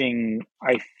distinguishing,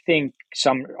 I think,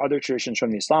 some other traditions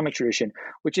from the Islamic tradition,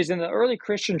 which is in the early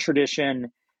Christian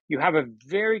tradition, you have a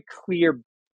very clear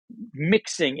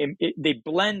mixing. They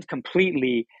blend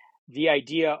completely the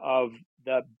idea of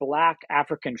the black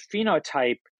African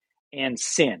phenotype and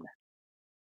sin.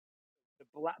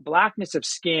 The blackness of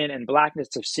skin and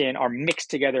blackness of sin are mixed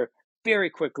together very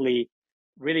quickly,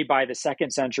 really by the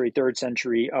 2nd century, 3rd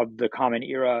century of the Common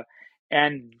Era,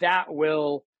 and that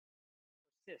will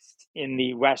persist in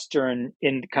the Western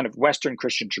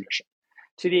Christian tradition,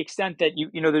 to the extent that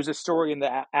there's a story in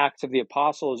the Acts of the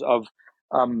Apostles of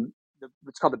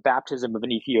what's called the baptism of the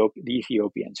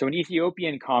Ethiopian. So an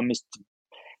Ethiopian comes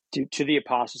to the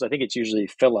apostles. I think it's usually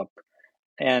Philip,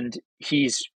 and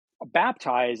he's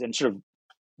baptized and sort of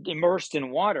immersed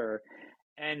in water,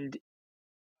 and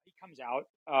he comes out,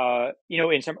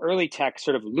 in some early texts,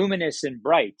 sort of luminous and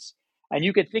bright. And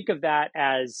you could think of that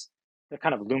as the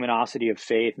kind of luminosity of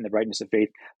faith and the brightness of faith,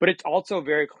 but it's also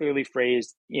very clearly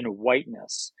phrased in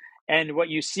whiteness. And what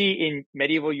you see in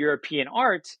medieval European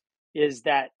art is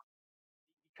that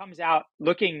he comes out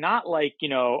looking not like,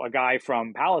 a guy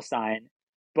from Palestine,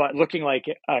 but looking like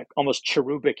almost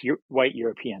cherubic white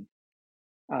European.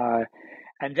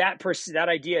 And that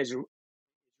idea is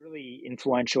really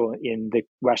influential in the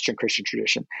Western Christian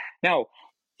tradition. Now,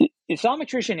 the Islamic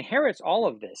tradition inherits all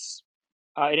of this.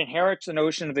 It inherits the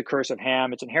notion of the curse of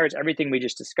Ham. It inherits everything we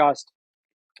just discussed,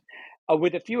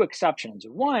 with a few exceptions.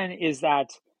 One is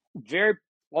that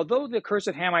although the curse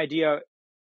of Ham idea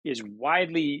is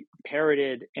widely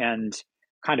parroted and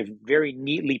kind of very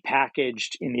neatly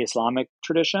packaged in the Islamic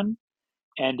tradition,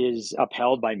 and is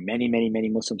upheld by many, many, many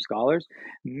Muslim scholars.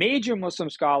 Major Muslim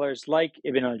scholars like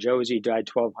Ibn al-Jawzi died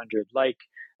 1200, like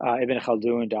Ibn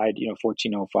Khaldun died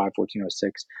 1405,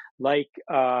 1406, like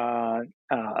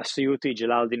Suyuti,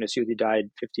 Jalaluddin Suyuti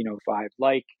died 1505,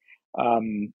 like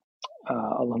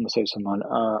Allahumma say someone,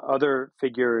 other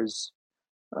figures,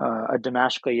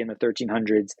 Damashqi in the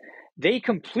 1300s. They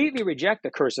completely reject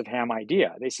the curse of Ham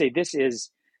idea. They say this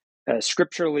is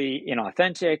scripturally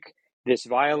inauthentic. This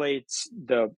contradicts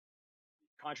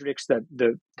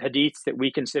the hadiths that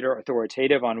we consider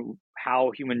authoritative on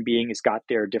how human beings got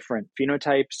their different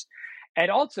phenotypes. And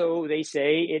also, they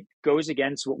say it goes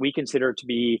against what we consider to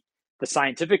be the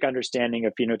scientific understanding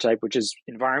of phenotype, which is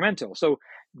environmental. So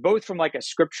both from like a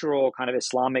scriptural kind of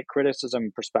Islamic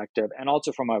criticism perspective, and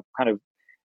also from a kind of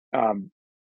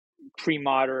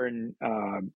pre-modern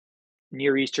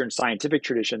Near Eastern scientific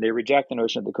tradition, they reject the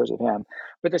notion of the curse of Ham.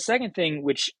 But the second thing,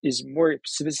 which is more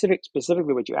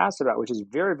specifically what you asked about, which is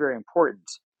very, very important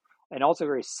and also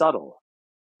very subtle,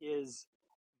 is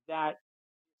that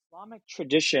Islamic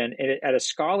tradition at a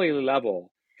scholarly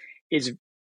level is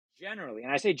generally,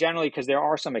 and I say generally because there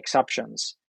are some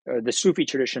exceptions, the Sufi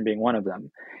tradition being one of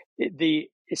them, the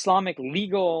Islamic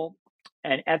legal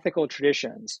and ethical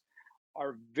traditions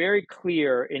are very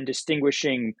clear in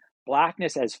distinguishing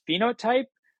blackness as phenotype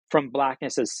from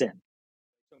blackness as sin.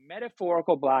 So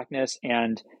metaphorical blackness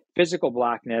and physical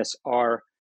blackness are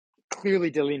clearly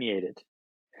delineated.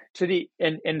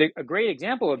 A great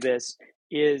example of this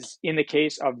is in the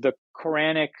case of the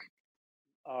Quranic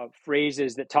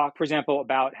phrases that talk, for example,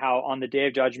 about how on the Day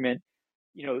of Judgment,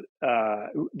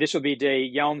 this will be day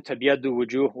Yawm Tabyaddu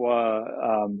Wujuh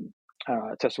wa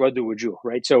Taswaddu Wujuh,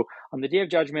 right? So on the Day of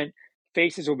Judgment,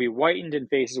 faces will be whitened and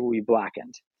faces will be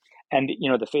blackened. And,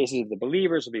 the faces of the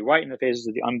believers will be white and the faces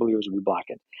of the unbelievers will be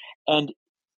blackened. And,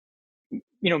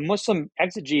 Muslim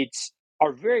exegetes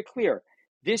are very clear.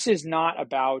 This is not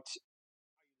about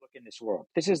look in this world.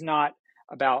 This is not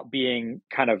about being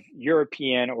kind of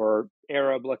European or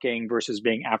Arab looking versus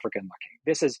being African looking.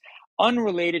 This is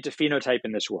unrelated to phenotype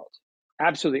in this world,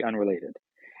 absolutely unrelated.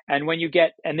 And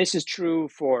and this is true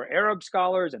for Arab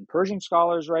scholars and Persian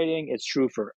scholars writing, it's true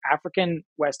for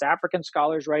West African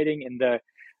scholars writing in the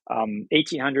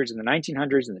 1800s and the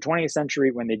 1900s and the 20th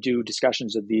century when they do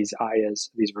discussions of these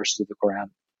ayahs, these verses of the Quran.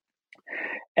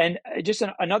 And just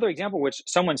another example, which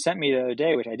someone sent me the other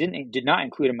day, which I did not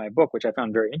include in my book, which I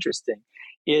found very interesting,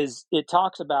 is it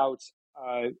talks about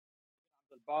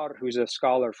Bar, who's a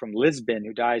scholar from Lisbon,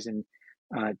 who dies in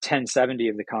 1070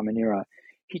 of the Common Era.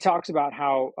 He talks about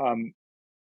how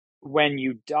when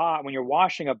you die, when you're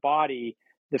washing a body,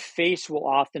 the face will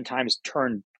oftentimes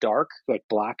turn dark, like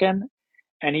blacken.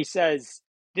 And he says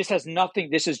this has nothing.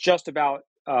 This is just about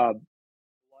blood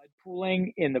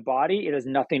pooling in the body. It has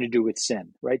nothing to do with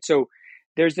sin, right? So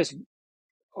there's this,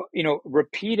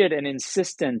 repeated and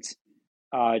insistent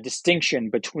distinction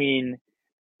between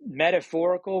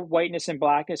metaphorical whiteness and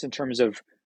blackness in terms of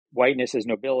whiteness as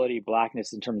nobility,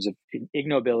 blackness in terms of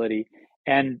ignobility,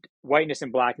 and whiteness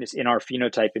and blackness in our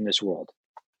phenotype in this world.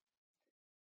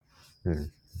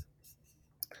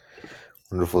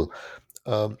 Wonderful.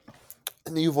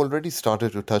 And you've already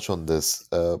started to touch on this,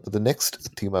 but the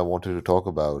next theme I wanted to talk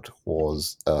about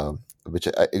was, which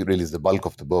it really is the bulk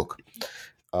of the book.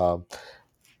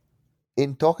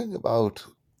 In talking about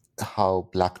how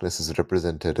blackness is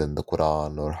represented in the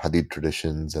Quran or Hadith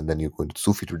traditions, and then you go into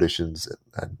Sufi traditions,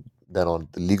 and then on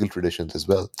the legal traditions as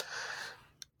well,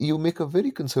 you make a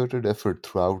very concerted effort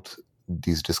throughout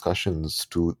these discussions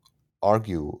to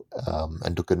argue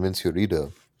and to convince your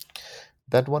reader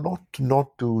that one ought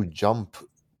not to jump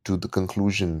to the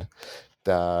conclusion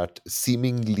that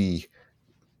seemingly,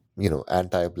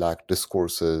 anti-black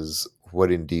discourses were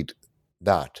indeed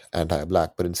that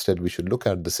anti-black, but instead we should look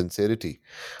at the sincerity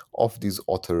of these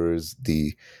authors,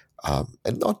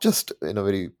 and not just in a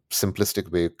very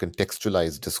simplistic way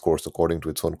contextualize discourse according to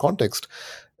its own context,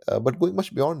 but going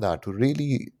much beyond that to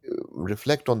really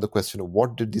reflect on the question of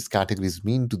what did these categories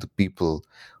mean to the people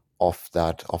of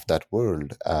that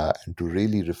world, and to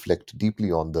really reflect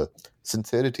deeply on the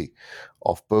sincerity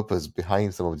of purpose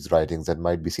behind some of these writings that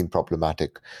might be seen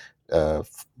problematic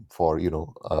for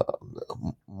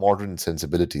modern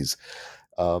sensibilities.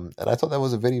 And I thought that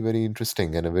was a very, very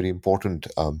interesting and a very important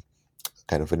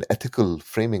kind of an ethical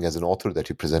framing as an author that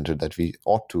you presented, that we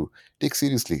ought to take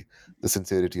seriously the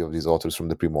sincerity of these authors from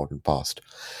the pre-modern past.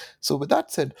 So with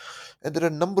that said, and there are a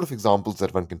number of examples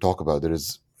that one can talk about. There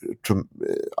is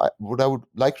what I would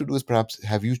like to do is perhaps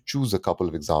have you choose a couple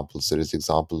of examples. There is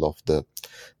example of the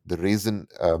raisin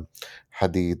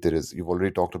hadith. You've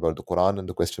already talked about the Quran and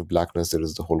the question of blackness. There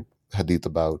is the whole hadith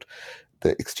about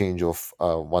the exchange of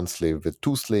one slave with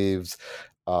two slaves.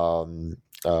 And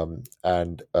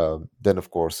then,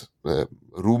 of course,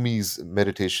 Rumi's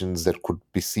meditations that could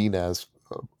be seen as,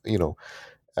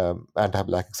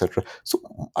 anti-black, etc. So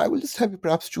I will just have you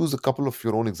perhaps choose a couple of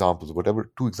your own examples,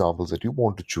 whatever two examples that you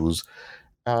want to choose,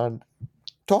 and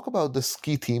talk about this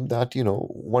key theme that,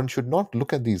 one should not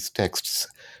look at these texts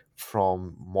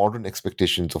from modern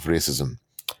expectations of racism.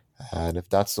 And if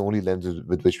that's the only lens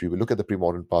with which we will look at the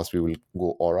pre-modern past, we will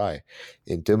go awry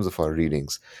in terms of our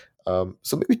readings.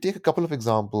 So maybe take a couple of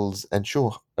examples and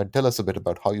show and tell us a bit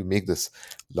about how you make this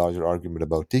larger argument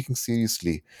about taking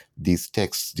seriously these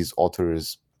texts, these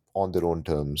authors on their own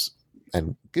terms,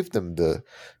 and give them the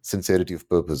sincerity of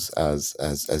purpose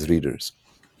as readers.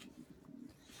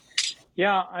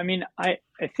 Yeah, I mean, I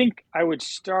think I would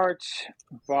start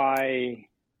by.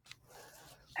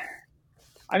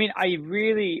 I mean, I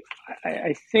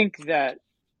think that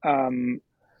I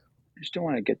just don't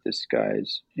want to get this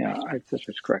guy's. Yeah, I think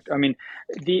that's correct. I mean,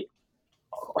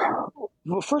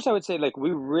 Well, first I would say like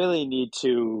we really need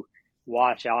to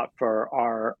watch out for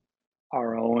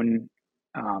our own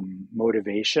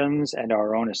motivations and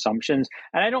our own assumptions.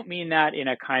 And I don't mean that in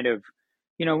a kind of,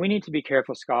 we need to be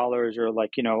careful scholars or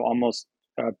like, almost,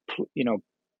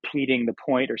 pleading the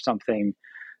point or something.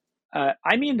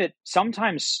 I mean that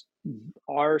sometimes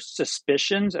our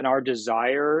suspicions and our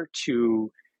desire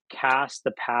to cast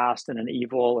the past in an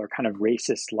evil or kind of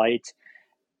racist light,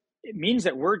 it means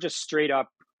that we're just straight up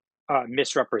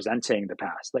misrepresenting the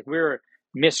past. Like we're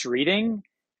misreading,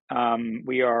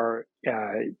 we are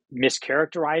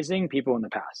mischaracterizing people in the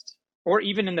past or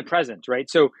even in the present, right?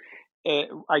 So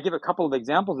I give a couple of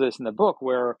examples of this in the book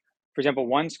where, for example,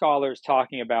 one scholar is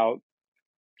talking about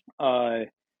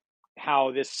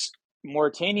how this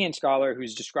Mauritanian scholar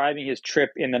who's describing his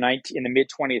trip in the mid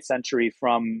 20th century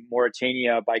from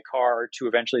Mauritania by car to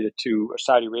eventually to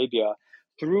Saudi Arabia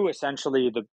through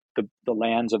essentially the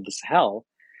lands of the Sahel.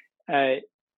 That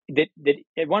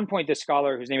at one point, this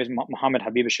scholar, whose name is Muhammad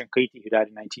Habib Shinqiti, who died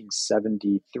in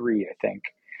 1973, I think,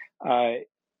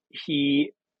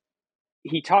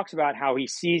 he talks about how he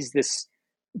sees this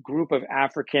group of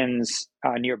Africans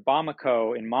near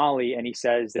Bamako in Mali, and he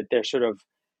says that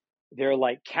they're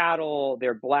like cattle,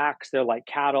 they're blacks, they're like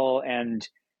cattle, and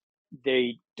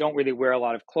they don't really wear a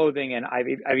lot of clothing, and I've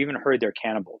even heard they're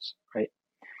cannibals, right?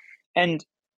 And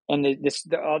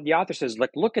the author says,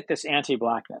 like, look at this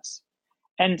anti-blackness.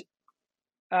 And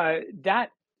that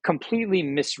completely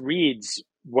misreads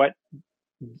what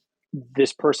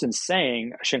this person's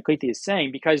saying, Shankiti is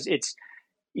saying, because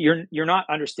you're not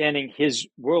understanding his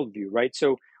worldview, right?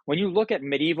 So when you look at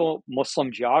medieval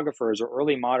Muslim geographers or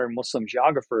early modern Muslim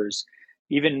geographers,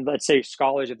 even let's say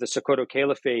scholars of the Sokoto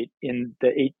Caliphate in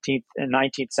the 18th and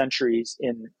 19th centuries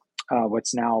in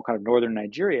what's now kind of northern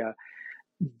Nigeria,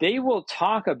 they will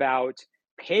talk about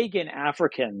pagan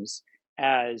Africans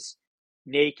as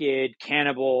naked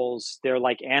cannibals. They're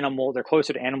like animals. They're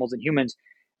closer to animals than humans.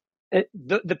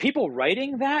 The people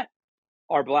writing that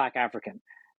are Black African.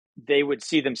 They would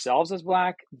see themselves as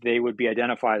Black. They would be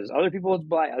identified as other people as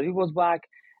Black. Other people as Black.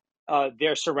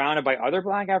 They're surrounded by other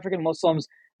Black African Muslims.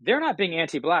 They're not being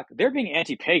anti-Black. They're being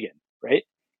anti-pagan, right?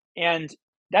 And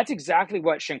that's exactly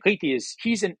what Shankiti is.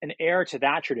 He's an heir to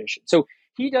that tradition. So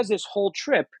he does this whole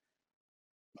trip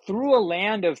through a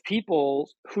land of people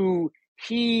who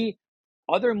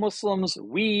other Muslims,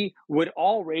 we would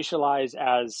all racialize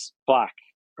as Black,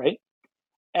 right?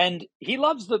 And he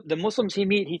loves the Muslims he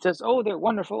meets. He says, oh, they're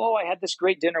wonderful. Oh, I had this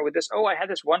great dinner with this. Oh, I had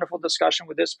this wonderful discussion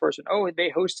with this person. Oh,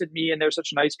 they hosted me and they're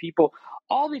such nice people.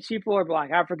 All these people are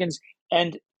Black Africans,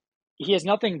 and he has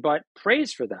nothing but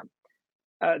praise for them.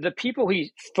 The people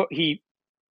he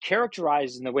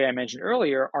characterizes in the way I mentioned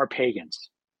earlier are pagans.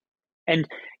 And,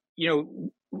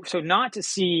 so not to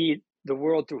see the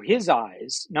world through his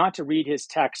eyes, not to read his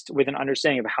text with an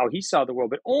understanding of how he saw the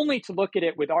world, but only to look at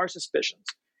it with our suspicions.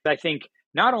 I think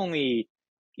not only,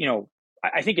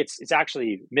 I think it's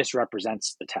actually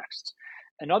misrepresents the text.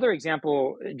 Another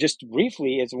example, just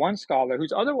briefly, is one scholar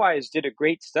who's otherwise did a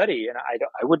great study, and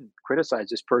I wouldn't criticize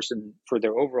this person for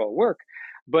their overall work,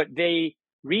 but they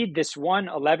read this one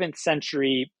 11th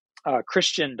century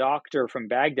Christian doctor from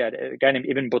Baghdad, a guy named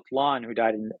Ibn Butlan, who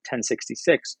died in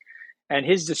 1066, and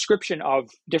his description of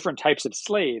different types of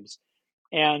slaves.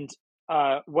 And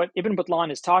what Ibn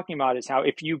Butlan is talking about is how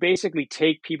if you basically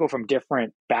take people from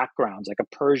different backgrounds, like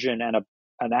a Persian and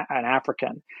an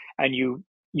African, and you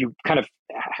kind of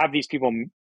have these people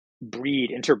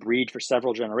interbreed for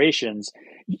several generations,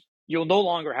 you'll no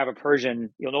longer have a Persian,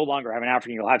 you'll no longer have an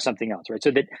African, you'll have something else, right?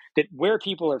 So that where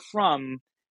people are from,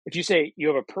 if you say you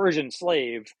have a Persian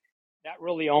slave, that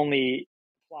really only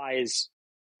applies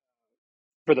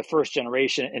for the first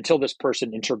generation until this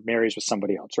person intermarries with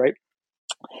somebody else, right?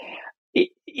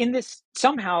 In this,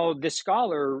 somehow this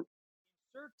scholar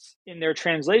inserts in their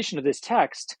translation of this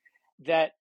text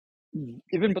that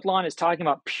Ibn Batlan is talking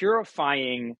about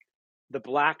purifying the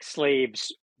Black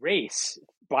slaves' race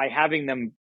by having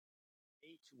them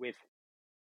mate with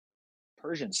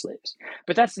Persian slaves.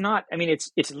 But that's not,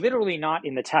 it's literally not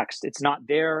in the text. It's not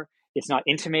there. It's not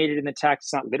intimated in the text.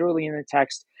 It's not literally in the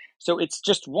text. So it's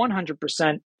just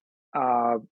 100%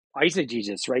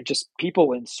 eisegesis, right? Just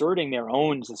people inserting their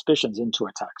own suspicions into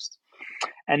a text.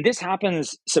 And this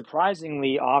happens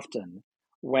surprisingly often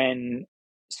when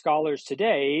scholars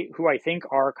today, who I think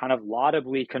are kind of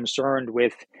laudably concerned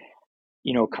with,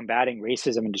 combating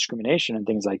racism and discrimination and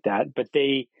things like that, but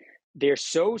they're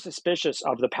so suspicious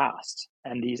of the past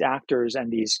and these actors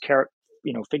and these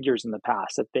figures in the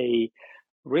past that they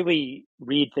really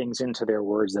read things into their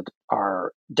words that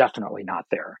are definitely not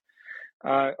there.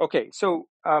 Okay, so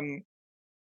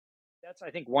That's, I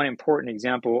think, one important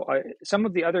example. Some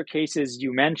of the other cases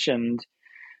you mentioned,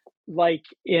 like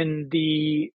in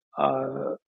the,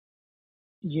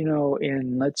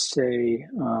 in, let's say,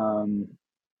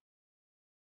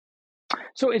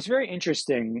 so it's very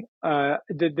interesting.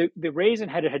 The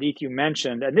raisin-headed hadith you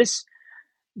mentioned, and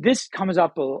this comes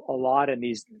up a lot in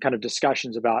these kind of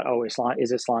discussions about,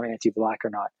 is Islam anti-black or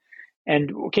not? And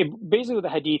okay, basically the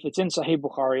hadith, it's in Sahih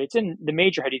Bukhari, it's in the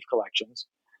major hadith collections.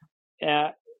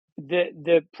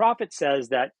 The Prophet says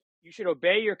that you should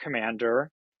obey your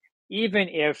commander, even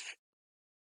if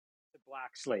the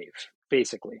black slave,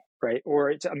 basically, right? Or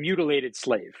it's a mutilated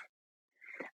slave.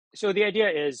 So the idea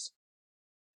is,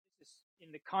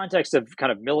 in the context of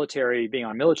kind of military, being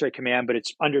on military command, but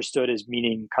it's understood as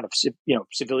meaning kind of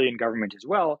civilian government as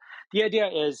well. The idea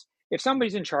is, if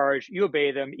somebody's in charge, you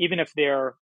obey them, even if they're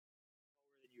lower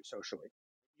than you socially.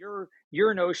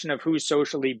 Your notion of who's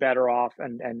socially better off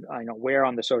and where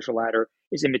on the social ladder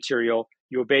is immaterial.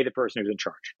 You obey the person who's in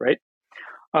charge, right?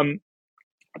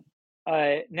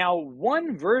 Now,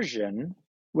 one version,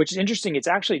 which is interesting, it's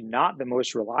actually not the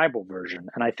most reliable version,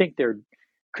 and I think there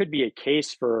could be a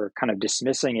case for kind of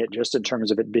dismissing it just in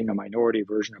terms of it being a minority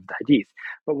version of the hadith.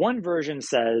 But one version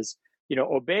says,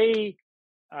 obey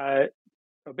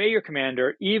your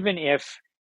commander, even if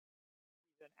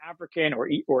he's an African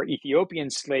or Ethiopian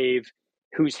slave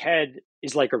whose head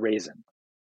is like a raisin.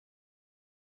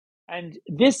 And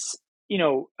this,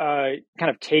 kind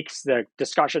of takes the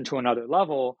discussion to another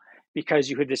level, because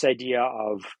you had this idea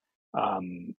of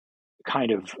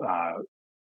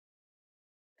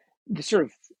the sort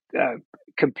of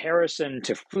comparison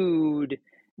to food,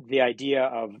 the idea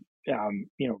of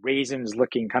raisins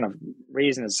looking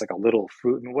raisin is like a little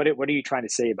fruit. I mean, what are you trying to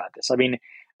say about this? I mean,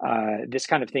 this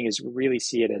kind of thing is really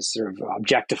see it as sort of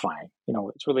objectifying.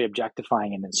 It's really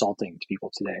objectifying and insulting to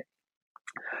people today.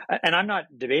 And I'm not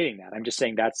debating that. I'm just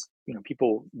saying that's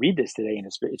people read this today, and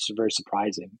it's very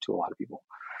surprising to a lot of people.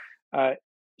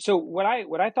 So what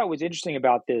I thought was interesting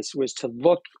about this was to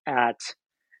look at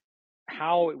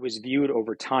how it was viewed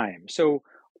over time. So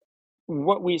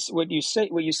what you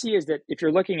see is that if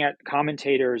you're looking at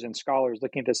commentators and scholars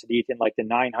looking at this hadith in like the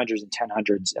 900s and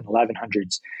 1000s and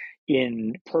 1100s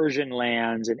in Persian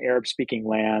lands and Arab-speaking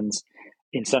lands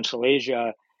in Central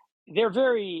Asia, they're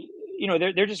very,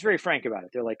 they're just very frank about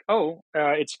it. They're like,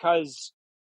 it's because,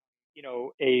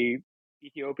 a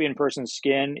Ethiopian person's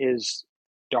skin is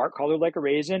dark colored like a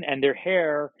raisin, and their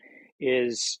hair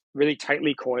is really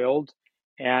tightly coiled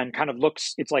and kind of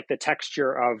it's like the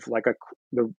texture of like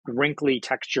the wrinkly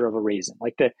texture of a raisin.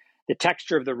 Like the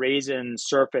texture of the raisin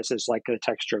surface is like the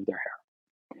texture of their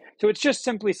hair. So it's just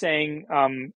simply saying,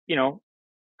 they're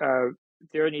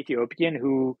an Ethiopian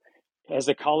who has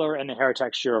the color and the hair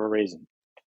texture of a raisin.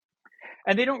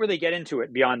 And they don't really get into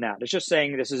it beyond that. It's just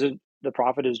saying the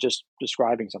Prophet is just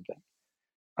describing something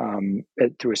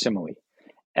through a simile.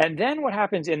 And then what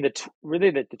happens in the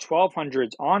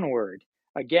 1200s onward,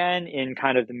 again in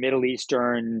kind of the Middle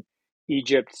Eastern,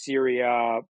 Egypt,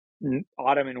 Syria,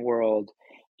 Ottoman world,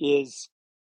 takes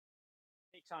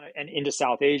on and into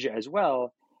South Asia as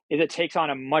well, is it takes on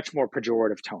a much more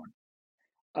pejorative tone.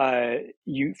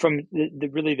 From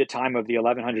the time of the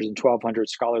 1100s and 1200s,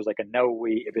 scholars like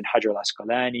An-Nawawi, Ibn Hajar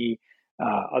al-Asqalani,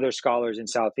 other scholars in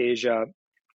South Asia,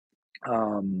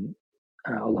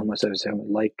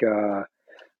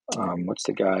 what's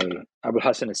the guy, Abu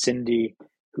Hassan as-Sindi,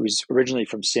 who's originally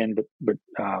from Sind but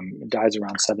dies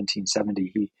around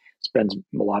 1770. He spends a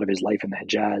lot of his life in the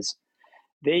Hijaz.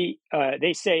 They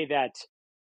say that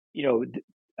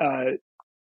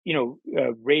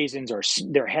raisins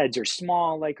their heads are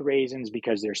small like raisins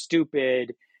because they're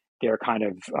stupid. They're kind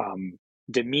of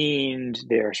demeaned.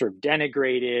 They're sort of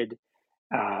denigrated.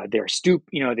 They're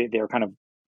they're kind of.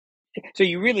 So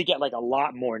you really get like a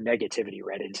lot more negativity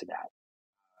read into that.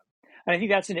 And I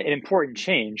think that's an important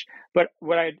change. But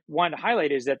what I wanted to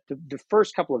highlight is that the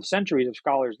first couple of centuries of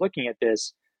scholars looking at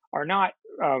this are not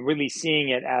really seeing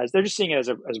it they're just seeing it as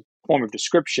a form of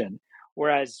description.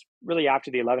 Whereas really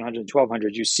after the 1100s and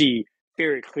 1200s, you see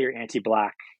very clear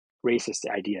anti-black racist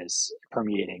ideas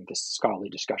permeating this scholarly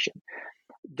discussion.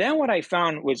 Then what I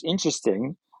found was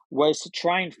interesting was to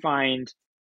try and find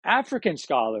African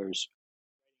scholars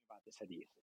about this hadith.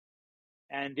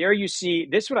 And there you see,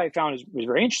 what I found was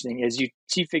very interesting, is you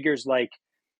see figures like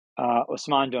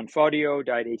Osman Don Fodio,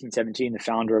 died 1817, the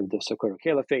founder of the Sokoto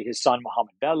Caliphate, his son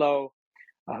Muhammad Bello,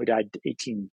 who died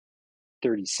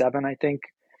 1837, I think,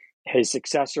 his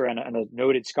successor and a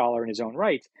noted scholar in his own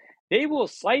right. They will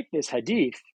cite this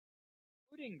hadith,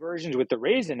 printing versions with the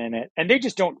raisin in it, and they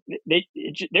just don't.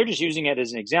 They're just using it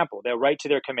as an example. They'll write to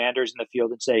their commanders in the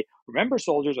field and say, "Remember,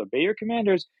 soldiers, obey your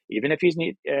commanders, even if he's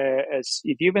an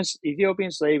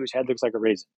Ethiopian slave whose head looks like a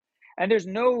raisin." And there's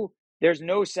no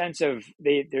sense of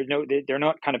they're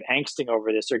not kind of angsting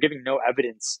over this. They're giving no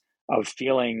evidence of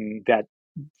feeling that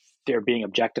they're being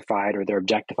objectified or they're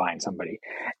objectifying somebody.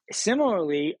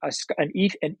 Similarly, an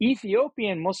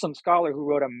Ethiopian Muslim scholar who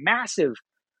wrote a massive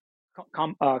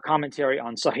commentary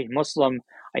on Sahih Muslim,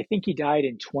 I think he died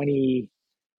in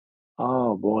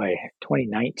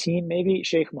 2019 maybe,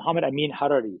 Sheikh Muhammad Amin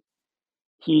Harari.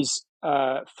 He's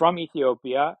from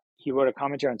Ethiopia. He wrote a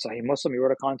commentary on Sahih Muslim. He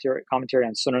wrote a commentary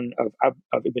on Sunan of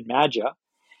Ibn Majah.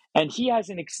 And he has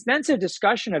an extensive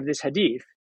discussion of this hadith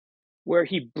where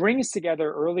he brings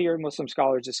together earlier Muslim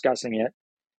scholars discussing it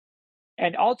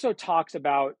and also talks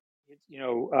about,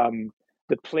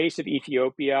 the place of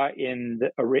Ethiopia in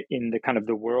the kind of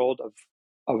the world of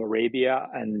Arabia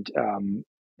and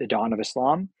the dawn of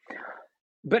Islam.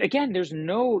 But again,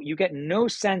 you get no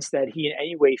sense that he in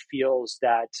any way feels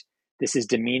that this is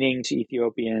demeaning to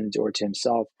Ethiopians or to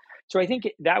himself. So I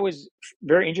think that was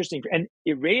very interesting. And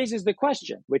it raises the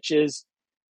question, which is,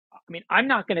 I'm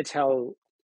not going to tell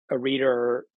a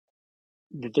reader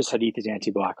that this hadith is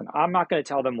anti-Black. I'm not going to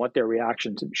tell them what their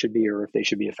reaction should be or if they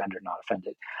should be offended or not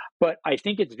offended. But I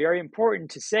think it's very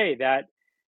important to say that,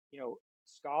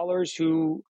 scholars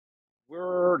who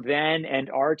were then and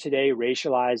are today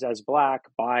racialized as Black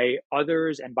by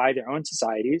others and by their own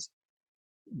societies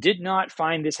did not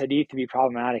find this hadith to be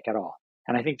problematic at all.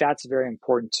 And I think that's very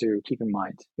important to keep in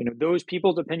mind. Those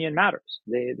people's opinion matters.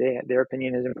 Their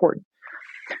opinion is important.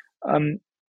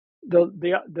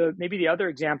 Maybe the other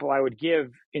example I would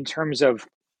give in terms of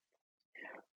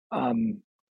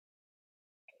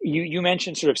you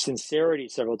mentioned sort of sincerity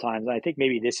several times, and I think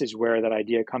maybe this is where that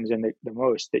idea comes in the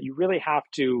most, that you really have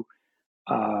to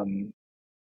kind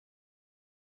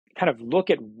of look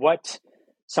at what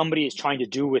somebody is trying to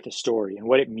do with a story and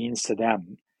what it means to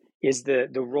them. Is the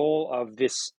role of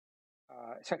this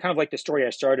it's kind of like the story I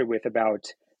started with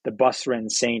about the Basran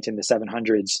saint in the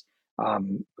 700s,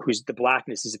 whose the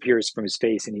blackness disappears from his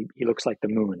face and he looks like the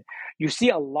moon. You see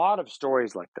a lot of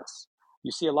stories like this.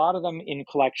 You see a lot of them in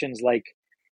collections like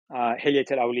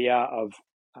Hilyat al-Awliya of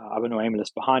Abu Nu'aym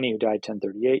al-Isbahani, who died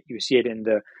 1038. You see it in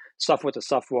the Safwat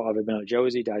al-Safwa of Ibn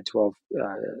al-Jawzi, died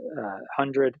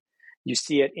 1200. You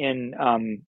see it in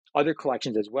other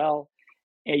collections as well.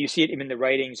 And you see it in the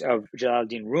writings of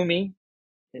Jalaluddin Rumi,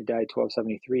 who died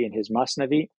 1273, in his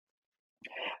Masnavi.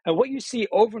 And what you see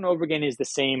over and over again is the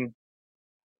same.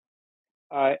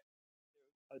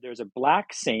 There's a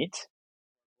Black saint,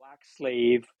 Black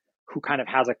slave, who kind of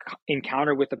has an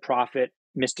encounter with the Prophet,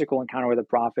 mystical encounter with the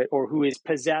Prophet, or who is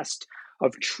possessed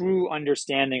of true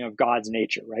understanding of God's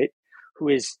nature, right? Who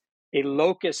is a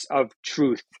locus of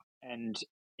truth and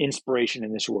inspiration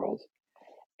in this world.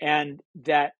 And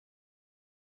that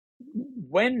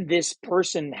when this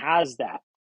person has that,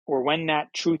 or when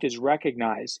that truth is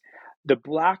recognized, the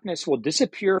blackness will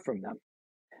disappear from them.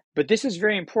 But this is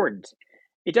very important.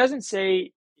 It doesn't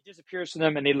say it disappears from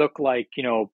them and they look like,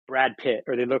 Brad Pitt,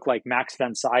 or they look like Max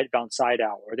von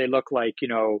Sydow, or they look like,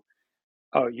 a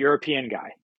European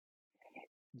guy.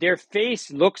 Their face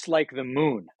looks like the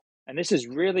moon. And this is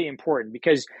really important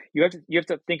because you have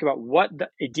to think about what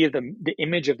the idea of the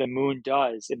image of the moon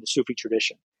does in the Sufi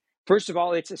tradition. First of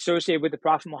all, it's associated with the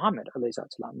Prophet Muhammad, right?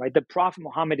 The Prophet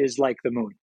Muhammad is like the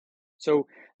moon. So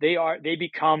they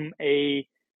become a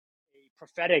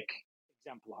prophetic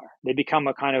exemplar. They become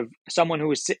a kind of someone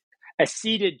who is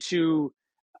acceded to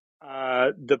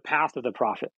the path of the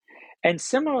Prophet. And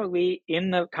similarly,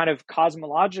 in the kind of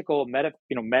cosmological,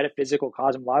 metaphysical,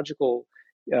 cosmological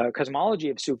cosmology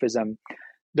of Sufism,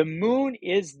 the moon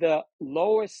is the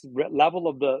lowest level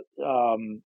of the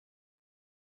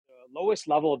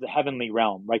heavenly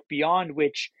realm, right? Beyond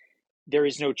which there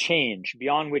is no change,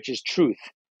 beyond which is truth,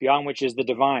 beyond which is the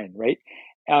divine, right?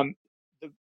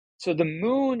 So the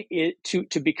moon is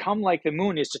to become like the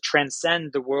moon is to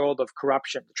transcend the world of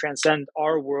corruption, to transcend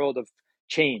our world of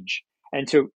change, and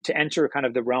to enter kind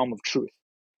of the realm of truth.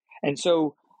 And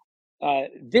so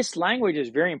this language is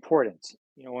very important,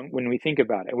 when we think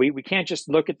about it. We can't just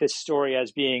look at this story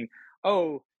as being,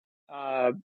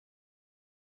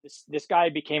 this guy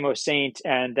became a saint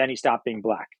and then he stopped being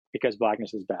Black because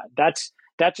blackness is bad. That's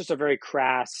just a very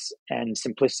crass and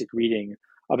simplistic reading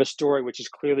of a story which is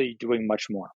clearly doing much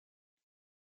more.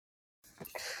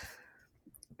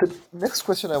 The next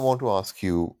question I want to ask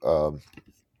you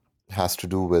has to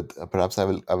do with perhaps I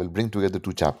will bring together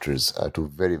two chapters, two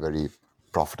very, very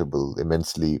profitable,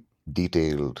 immensely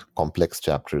detailed, complex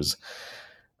chapters.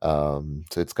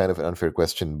 So it's kind of an unfair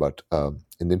question, but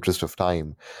in the interest of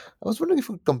time, I was wondering if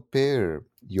you could compare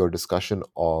your discussion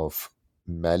of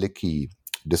Maliki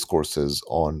discourses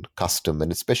on custom,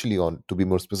 and especially on, to be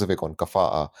more specific, on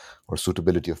kafa'a or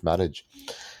suitability of marriage,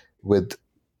 with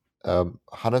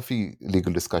Hanafi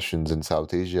legal discussions in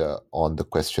South Asia on the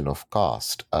question of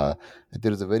caste.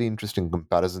 There is a very interesting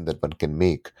comparison that one can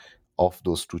make of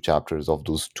those two chapters, of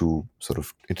those two sort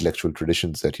of intellectual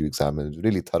traditions that you examined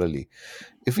really thoroughly.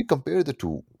 If we compare the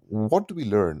two, what do we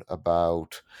learn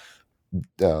about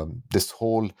this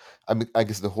whole? I mean, I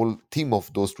guess the whole theme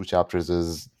of those two chapters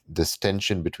is this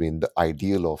tension between the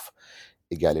ideal of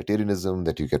egalitarianism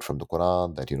that you get from the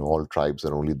Quran, that all tribes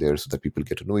are only there so that people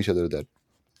get to know each other, that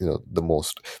the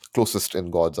most closest in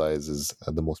God's eyes is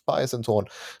the most pious, and so on.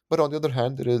 But on the other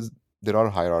hand, there are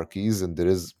hierarchies, and there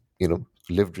is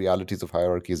lived realities of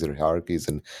hierarchies. There are hierarchies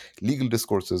and legal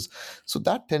discourses. So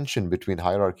that tension between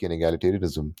hierarchy and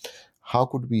egalitarianism, how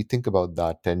could we think about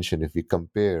that tension if we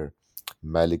compare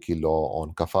Maliki law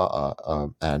on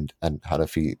kafa'a and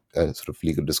Hanafi sort of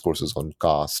legal discourses on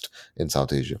caste in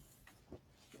South Asia?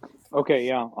 Okay,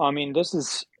 yeah. I mean, this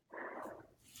is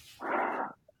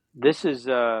this was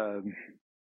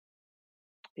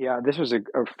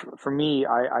for me.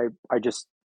 I just,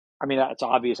 I mean, it's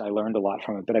obvious I learned a lot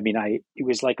from it, but I mean, it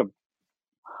was like a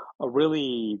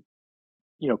really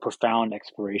profound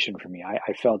exploration for me.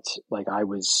 I felt like I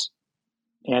was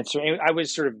answering. I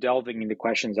was sort of delving into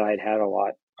questions I had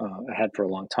for a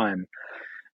long time,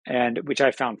 and which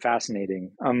I found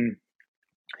fascinating.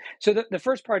 So the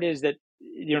first part is that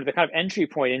the kind of entry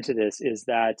point into this is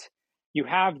that you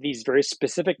have these very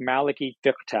specific Maliki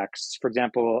fiqh texts. For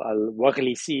example,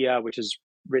 Al-Waghlisiya, which is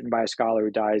written by a scholar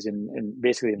who dies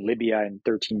basically in Libya in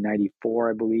 1394,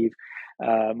 I believe.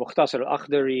 Mukhtasar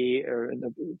al-Akhdari, or in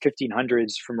the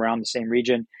 1500s, from around the same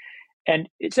region. And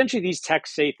essentially these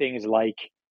texts say things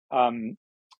like,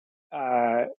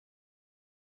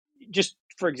 just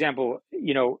for example,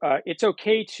 it's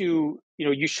okay to,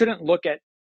 you shouldn't look at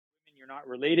women you're not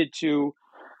related to,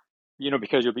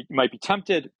 because you might be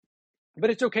tempted, but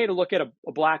it's okay to look at a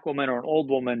black woman or an old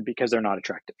woman because they're not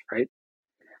attractive, right?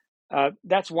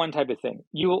 That's one type of thing.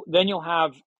 You'll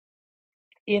have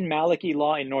in Maliki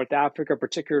law in North Africa,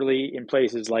 particularly in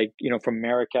places like, from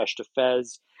Marrakesh to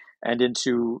Fez and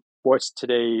into what's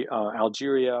today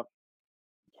Algeria,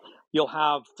 you'll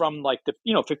have from like the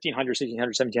 1500s,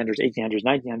 1600s, 1700s, 1800s,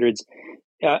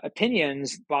 1900s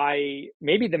opinions by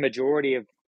maybe the majority of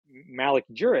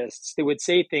Maliki jurists that would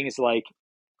say things like,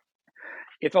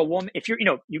 if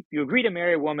you agree to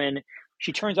marry a woman,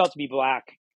 she turns out to be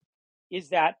black, is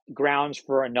that grounds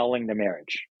for annulling the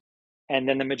marriage? And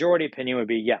then the majority opinion would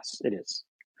be, yes, it is.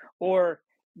 Or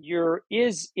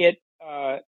is it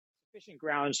sufficient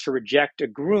grounds to reject a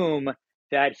groom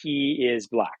that he is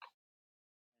black?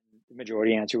 The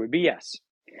majority answer would be yes.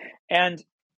 And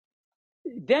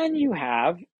then you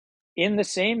have, in the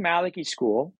same Maliki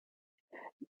school,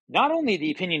 not only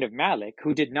the opinion of Malik,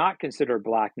 who did not consider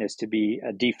blackness to be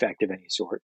a defect of any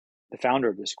sort, the founder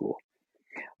of the school,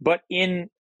 but in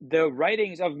the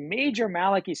writings of major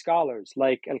Maliki scholars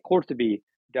like Al-Qurtubi,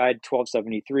 died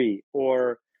 1273,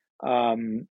 or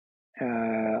Allahumma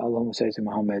salli ala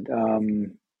Muhammad,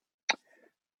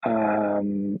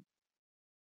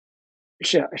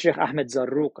 Sheikh Ahmed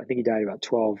Zarruq, I think he died about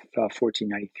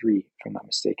 1493, if I'm not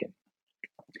mistaken,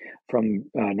 from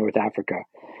North Africa.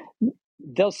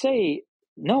 They'll say,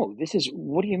 no,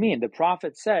 what do you mean? The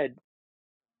Prophet said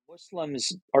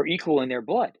Muslims are equal in their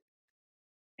blood.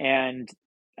 And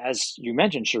as you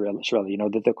mentioned, Shirley,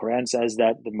 that the Quran says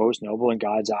that the most noble in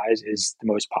God's eyes is the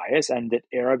most pious, and that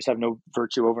Arabs have no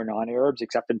virtue over non-Arabs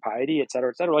except in piety, et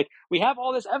cetera, et cetera. Like, we have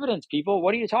all this evidence, people.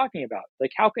 What are you talking about?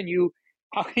 Like, how can you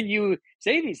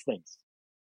say these things?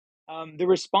 The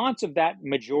response of that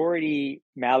majority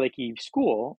Maliki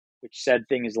school, which said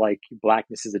things like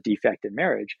blackness is a defect in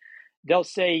marriage, they'll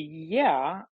say,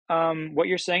 yeah, what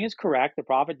you're saying is correct. The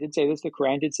Prophet did say this. The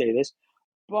Quran did say this.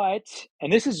 But,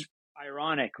 and this is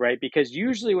ironic, right? Because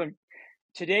usually when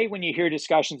you hear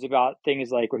discussions about things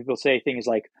like, where people say things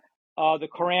like, the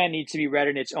Quran needs to be read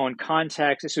in its own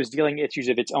context, this was dealing with issues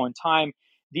of its own time,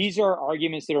 these are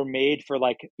arguments that are made for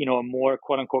like, a more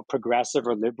quote unquote progressive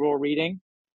or liberal reading,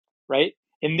 right?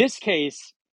 In this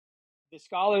case, the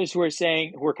scholars who are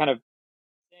kind of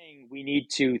saying we need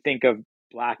to think of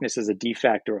blackness as a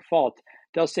defect or a fault,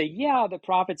 they'll say, yeah, the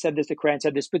Prophet said this, the Quran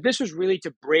said this, but this was really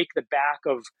to break the back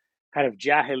of kind of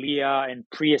jahiliyyah and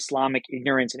pre-Islamic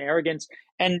ignorance and arrogance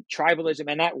and tribalism,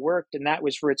 and that worked, and that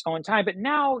was for its own time. But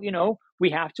now,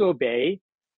 we have to obey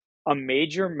a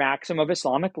major maxim of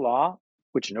Islamic law,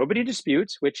 which nobody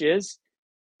disputes, which is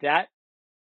that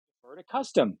defer to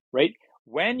custom, right?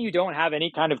 When you don't have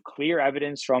any kind of clear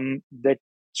evidence from the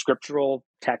scriptural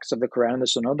text of the Quran and the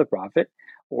Sunnah of the Prophet,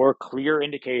 or clear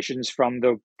indications from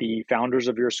the founders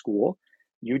of your school,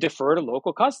 you defer to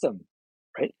local custom,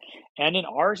 right? And in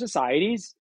our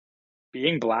societies,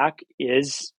 being black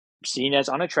is seen as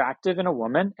unattractive in a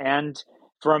woman, and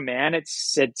for a man, it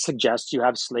suggests you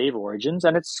have slave origins,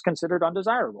 and it's considered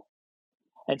undesirable.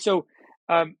 And so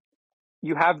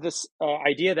you have this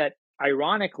idea that,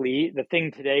 ironically, the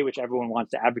thing today which everyone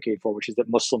wants to advocate for, which is that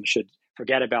Muslims should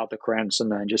forget about the Quran and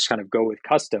Sunnah and just kind of go with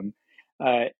custom,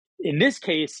 in this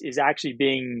case is actually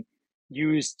being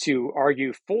used to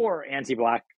argue for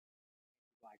anti-black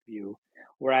view,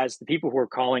 whereas the people who are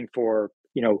calling for,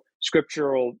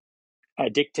 scriptural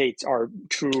dictates are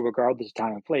true regardless of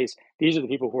time and place, these are the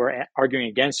people who are arguing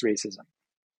against racism.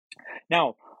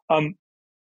 Now,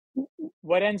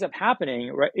 what ends up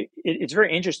happening, right? It's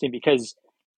very interesting because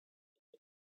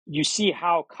you see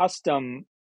how custom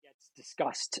gets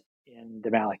discussed in the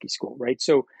Maliki school, right?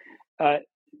 So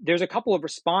there's a couple of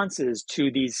responses to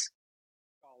these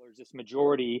scholars, this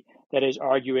majority that is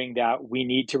arguing that we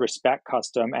need to respect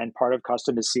custom, and part of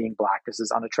custom is seeing blackness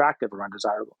as unattractive or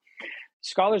undesirable.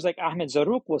 Scholars like Ahmed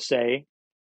Zarruq will say,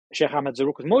 Sheikh Ahmed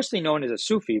Zarruq is mostly known as a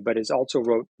Sufi, but has also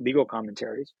wrote legal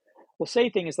commentaries, will say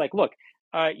things like, look,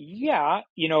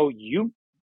 you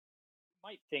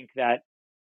might think that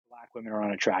black women are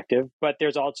unattractive, but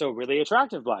there's also really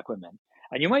attractive black women.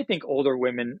 And you might think older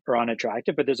women are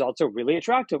unattractive, but there's also really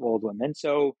attractive old women.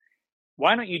 So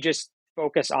why don't you just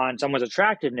focus on someone's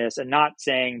attractiveness and not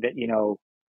saying that,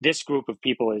 this group of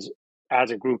people is,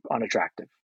 as a group, unattractive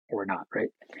or not, right?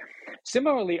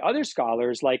 Similarly, other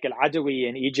scholars like Al-Adawi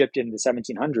in Egypt in the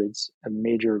 1700s, a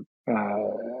major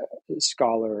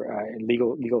scholar and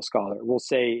legal scholar, will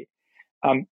say,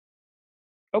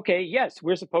 okay, yes,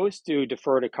 we're supposed to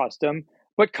defer to custom,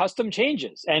 but custom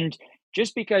changes. And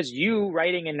just because you,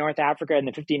 writing in North Africa in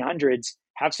the 1500s,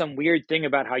 have some weird thing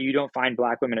about how you don't find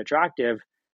black women attractive,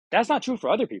 that's not true for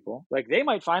other people. Like, they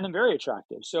might find them very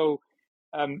attractive. So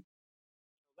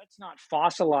let's not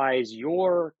fossilize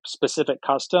your specific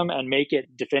custom and make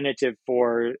it definitive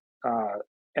for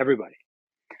everybody.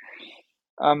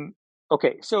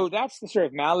 Okay, so that's the sort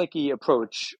of Maliki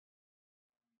approach.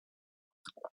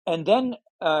 And then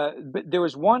but there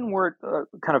was one word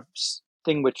kind of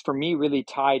thing which for me really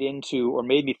tied into or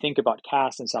made me think about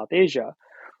caste in South Asia,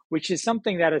 which is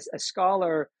something that is a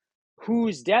scholar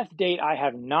whose death date I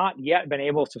have not yet been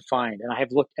able to find, and I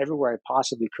have looked everywhere I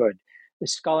possibly could. A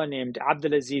scholar named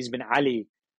Abdulaziz bin Ali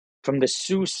from the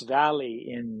Souss Valley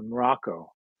in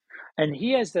Morocco. And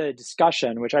he has the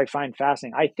discussion, which I find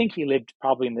fascinating. I think he lived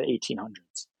probably in the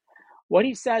 1800s. What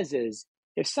he says is,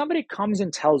 if somebody comes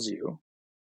and tells you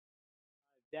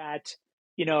that,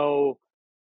 blackness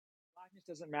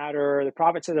doesn't matter, the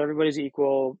Prophet says everybody's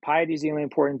equal, piety is the only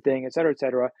important thing, et cetera,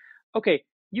 okay,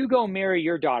 you go marry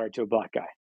your daughter to a black guy.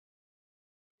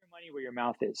 Your money where your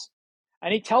mouth is.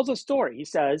 And he tells a story. He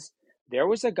says, there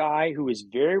was a guy who was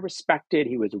very respected.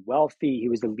 He was wealthy. He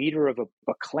was the leader of a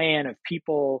clan of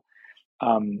people.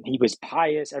 He was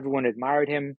pious. Everyone admired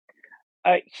him.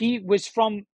 He was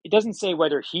from, it doesn't say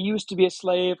whether he used to be a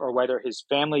slave or whether his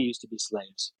family used to be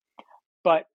slaves.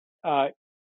 But a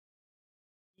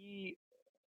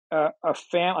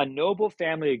noble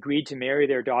family agreed to marry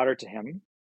their daughter to him.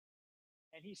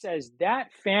 And he says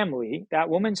that family, that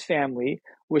woman's family,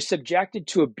 was subjected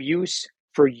to abuse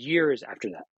for years after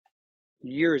that.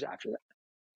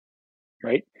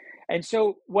 Right? And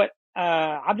so what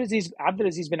Abdulaziz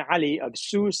bin Ali of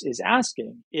Souss is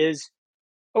asking is,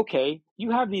 okay,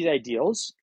 you have these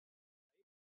ideals,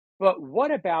 but what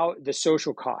about the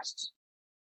social costs?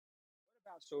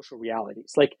 What about social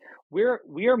realities? Like, we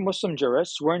are Muslim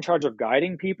jurists, we're in charge of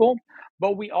guiding people,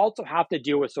 but we also have to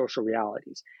deal with social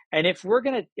realities. And if we're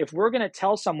gonna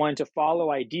tell someone to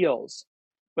follow ideals,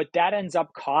 but that ends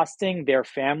up costing their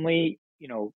family,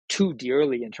 too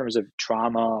dearly in terms of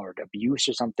trauma or abuse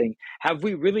or something, have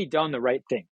we really done the right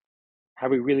thing?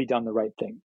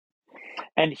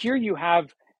 And here you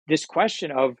have this question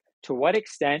of, to what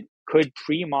extent could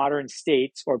pre-modern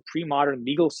states or pre-modern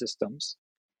legal systems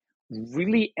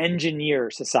really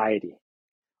engineer society?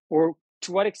 Or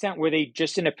to what extent were they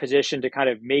just in a position to kind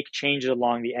of make changes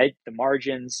along the edge, the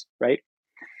margins, right?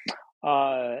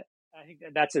 I think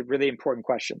that's a really important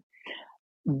question.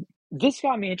 This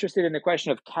got me interested in the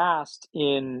question of caste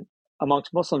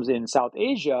amongst Muslims in South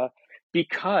Asia,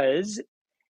 because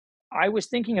I was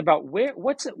thinking about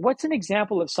what's an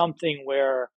example of something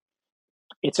where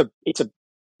it's a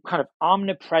kind of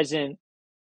omnipresent,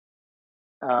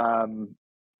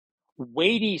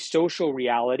 weighty social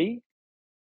reality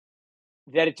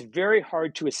that it's very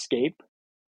hard to escape,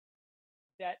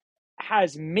 that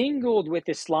has mingled with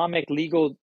Islamic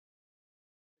legal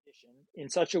tradition in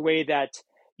such a way that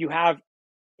you have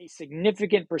a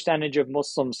significant percentage of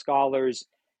Muslim scholars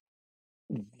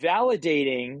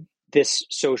validating this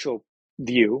social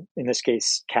view, in this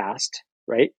case, caste,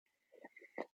 right?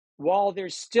 While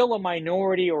there's still a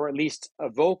minority, or at least a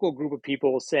vocal group of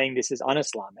people saying this is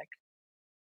un-Islamic,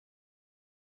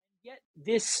 yet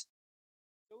this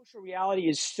social reality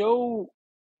is so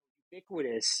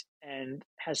ubiquitous and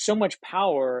has so much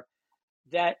power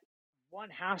that one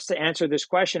has to answer this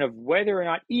question of whether or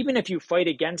not, even if you fight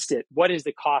against it, what is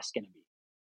the cost going to be?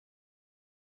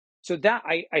 So that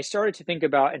I started to think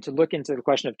about and to look into the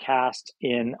question of caste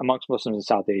in amongst Muslims in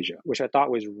South Asia, which I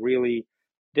thought was really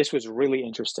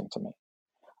interesting to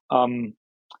me.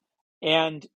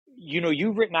 And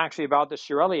you've written actually about this,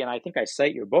 Shirley, and I think I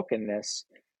cite your book in this,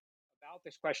 about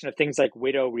this question of things like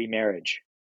widow remarriage,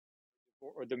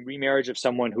 or the remarriage of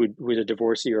someone who is a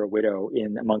divorcee or a widow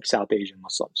in amongst South Asian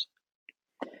Muslims,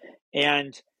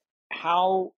 and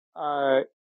how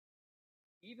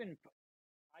even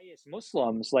pious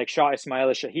Muslims like Shah Ismail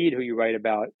al-Shahid, who you write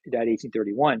about, who died in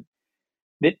 1831,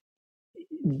 that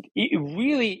it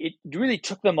really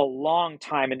took them a long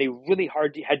time, and they really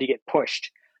had to get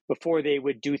pushed before they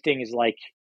would do things like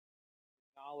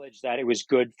acknowledge that it was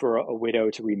good for a widow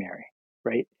to remarry,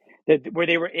 right? Where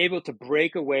they were able to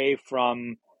break away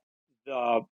from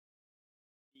the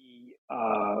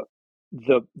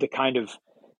kind of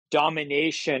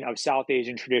domination of South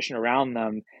Asian tradition around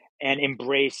them and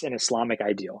embrace an Islamic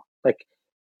ideal. Like,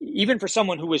 even for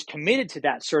someone who was committed to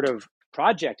that sort of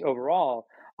project overall,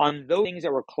 on those things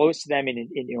that were close to them and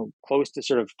close to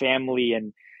sort of family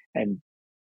and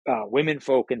women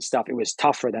folk and stuff, it was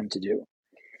tough for them to do.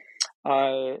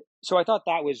 So I thought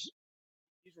these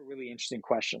were really interesting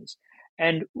questions.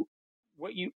 And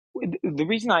the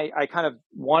reason I kind of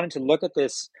wanted to look at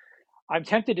this, I'm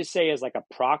tempted to say as like a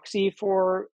proxy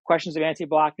for questions of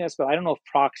anti-Blackness, but I don't know if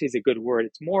proxy is a good word.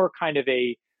 It's more kind of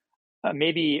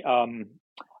maybe an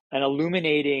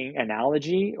illuminating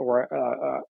analogy,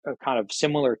 or a kind of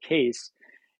similar case,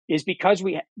 is because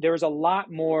it's a lot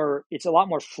more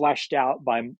fleshed out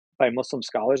by Muslim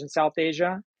scholars in South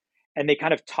Asia, and they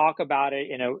kind of talk about it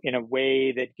in a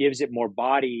way that gives it more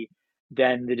body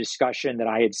than the discussion that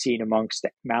I had seen amongst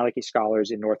Maliki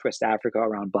scholars in Northwest Africa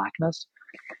around Blackness.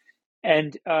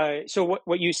 And so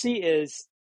what you see is,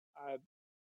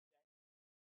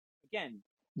 again,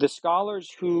 the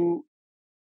scholars who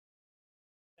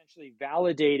essentially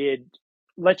validated,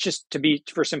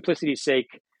 for simplicity's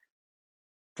sake,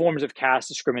 forms of caste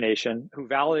discrimination, who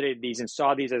validated these and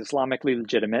saw these as Islamically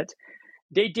legitimate,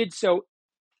 they did so.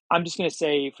 I'm just going to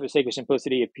say, for the sake of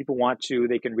simplicity, if people want to,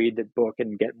 they can read the book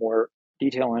and get more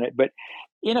detail on it. But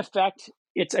in effect,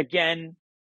 it's again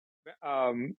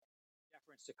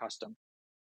deference to custom.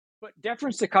 But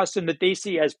deference to custom that they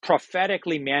see as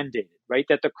prophetically mandated, right?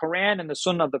 That the Quran and the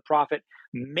Sunnah of the Prophet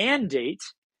mandate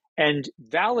and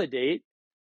validate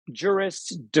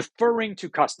jurists deferring to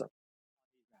custom.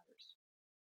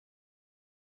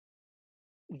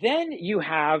 Then you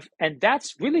have, and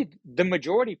that's really the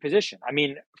majority position. I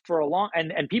mean, for a long,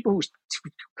 and people who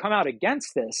come out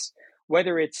against this,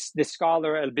 whether it's the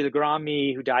scholar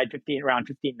al-Bilgrami, who died around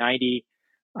 1590,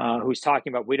 who's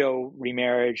talking about widow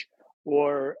remarriage,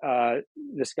 or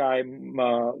this guy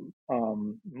Mullah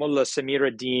Samir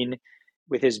ad-Din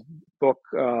with his book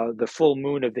The Full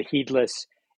Moon of the Heedless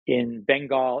in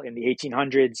Bengal in the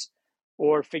 1800s,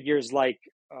 or figures like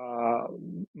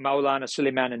Maulana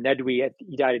Suleiman al-Nadwi,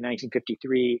 he died in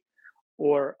 1953,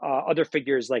 or other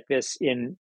figures like this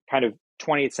in kind of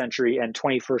 20th century and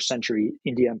 21st century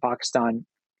India and Pakistan.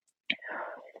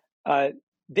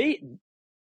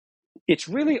 It's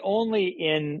really only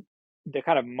in the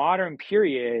kind of modern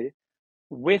period,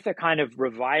 with a kind of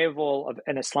revival, of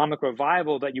an Islamic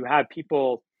revival, that you have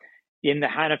people in the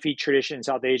Hanafi tradition in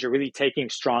South Asia really taking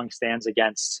strong stands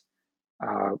against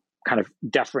kind of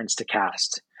deference to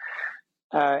caste,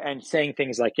 and saying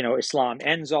things like, Islam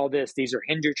ends all this. These are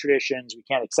Hindu traditions. We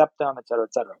can't accept them, et cetera,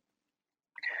 et cetera.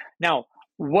 Now,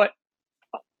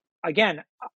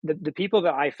 the people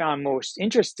that I found most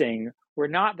interesting were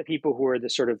not the people who are the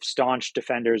sort of staunch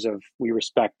defenders of, we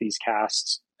respect these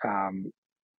caste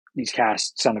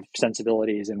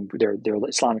sensibilities and they're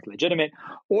Islamically legitimate,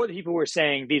 or the people who are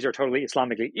saying these are totally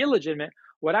Islamically illegitimate.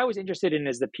 What I was interested in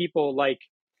is the people like,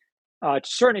 to a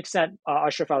certain extent,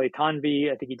 Ashraf Ali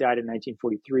Tanvi, I think he died in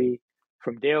 1943,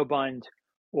 from Deoband,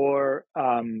 or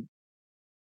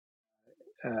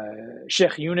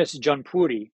Sheikh Yunus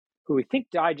Janpuri, who I think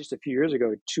died just a few years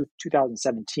ago,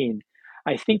 2017.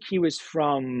 I think he was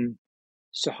from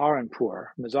Saharanpur,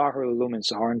 Mazahar Ulum in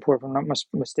Saharanpur, if I'm not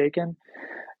mistaken.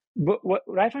 But what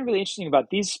I find really interesting about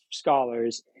these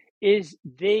scholars is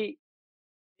they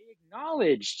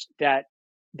acknowledged that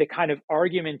the kind of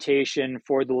argumentation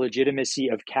for the legitimacy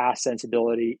of caste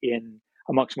sensibility in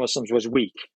amongst Muslims was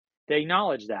weak. They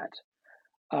acknowledged that.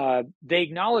 They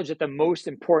acknowledged that the most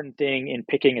important thing in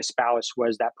picking a spouse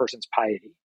was that person's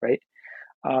piety, right?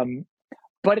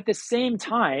 But at the same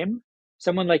time,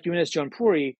 someone like Yunus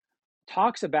Jaunpuri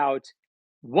talks about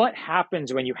what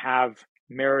happens when you have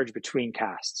marriage between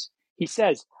castes. He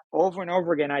says over and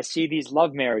over again, I see these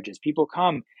love marriages. People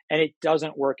come and it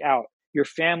doesn't work out. Your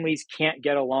families can't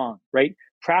get along, right?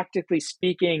 Practically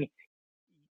speaking,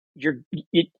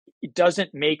 it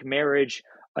doesn't make marriage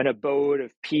an abode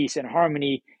of peace and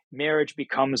harmony. Marriage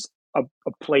becomes a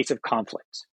place of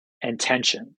conflict and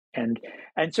tension. And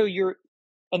so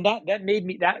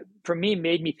that for me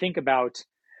made me think about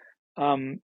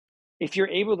if you're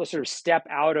able to sort of step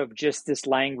out of just this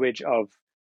language of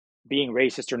being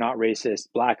racist or not racist,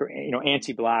 black or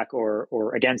anti-black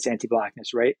or against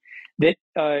anti-blackness, right? That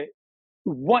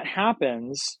what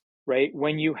happens, right,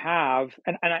 when you have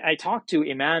and I talk to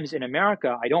imams in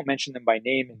America. I don't mention them by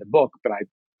name in the book, but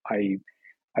I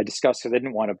discussed because I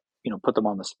didn't want to put them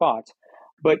on the spot.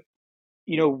 But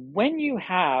when you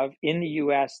have in the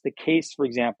U.S. the case, for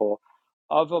example,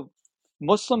 of a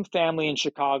Muslim family in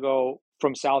Chicago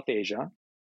from South Asia,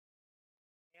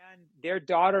 and their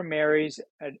daughter marries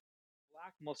a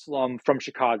Black Muslim from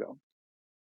Chicago,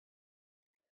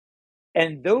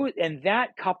 and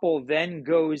that couple then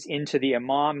goes into the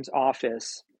imam's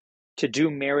office to do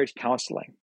marriage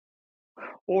counseling,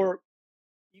 or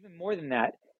even more than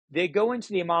that, they go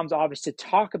into the imam's office to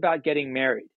talk about getting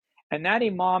married, and that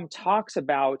imam talks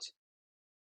about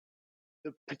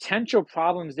the potential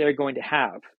problems they're going to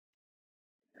have.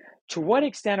 To what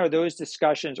extent are those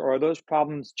discussions or are those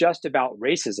problems just about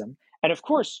racism? And of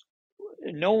course,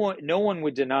 no one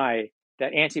would deny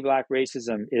that anti-Black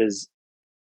racism is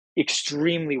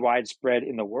extremely widespread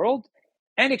in the world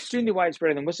and extremely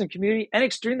widespread in the Muslim community and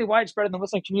extremely widespread in the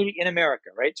Muslim community in America,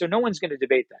 right? So no one's going to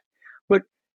debate that. But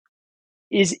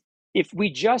if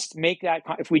we just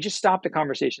stop the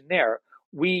conversation there,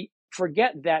 we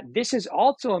forget that this is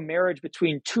also a marriage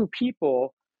between two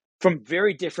people from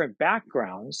very different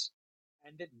backgrounds,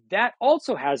 and that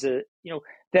also has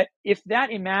that if that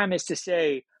imam is to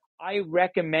say, I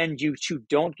recommend you to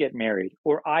don't get married,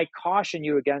 or I caution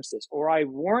you against this, or I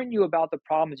warn you about the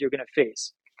problems you're going to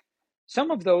face,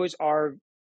 some of those are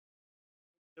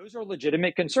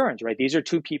legitimate concerns, right? These are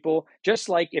two people, just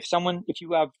like if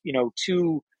you have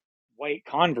two white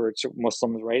converts or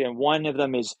Muslims, right, and one of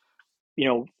them is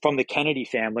from the Kennedy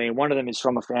family, and one of them is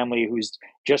from a family who's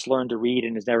just learned to read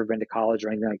and has never been to college or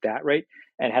anything like that, right,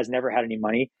 and has never had any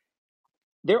money.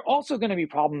 There are also going to be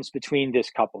problems between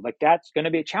this couple. Like, that's going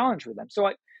to be a challenge for them. So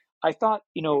I thought,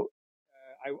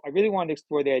 I really wanted to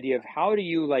explore the idea of how do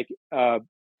you you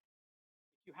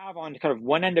have on kind of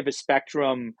one end of a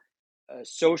spectrum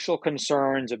social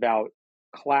concerns about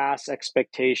class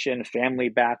expectation, family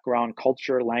background,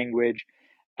 culture, language,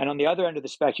 and on the other end of the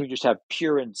spectrum, you just have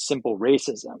pure and simple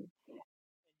racism.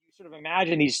 You sort of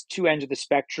imagine these two ends of the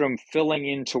spectrum filling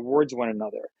in towards one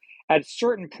another. At a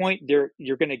certain point,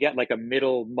 you're going to get like a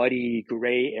middle, muddy,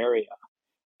 gray area.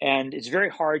 And it's very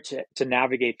hard to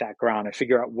navigate that ground and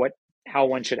figure out how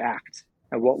one should act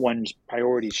and what one's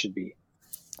priorities should be.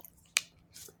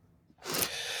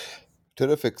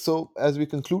 Terrific. So, as we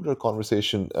conclude our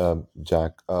conversation,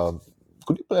 Jack,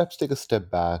 could you perhaps take a step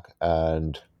back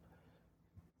and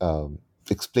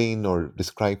explain or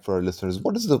describe for our listeners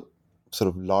what is the sort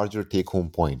of larger take-home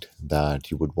point that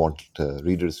you would want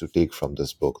readers to take from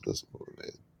this book,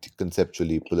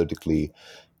 conceptually, politically,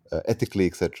 ethically,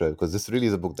 etc.? Because this really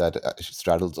is a book that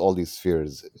straddles all these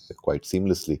spheres quite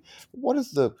seamlessly. What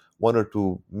is the one or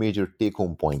two major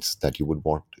take-home points that you would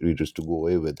want readers to go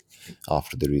away with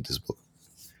after they read this book?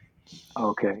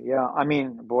 Okay, yeah. I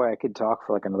mean, boy, I could talk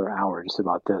for like another hour just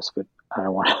about this, but I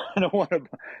don't want. I don't want to.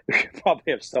 We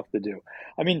probably have stuff to do.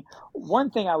 I mean, one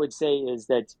thing I would say is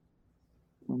that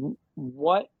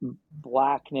what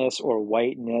blackness or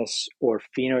whiteness or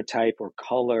phenotype or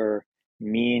color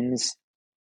means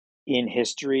in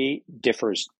history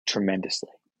differs tremendously,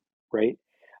 right?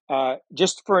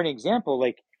 Just for an example,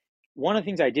 like one of the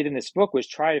things I did in this book was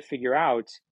try to figure out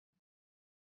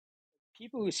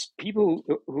people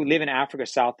who live in Africa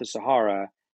south of Sahara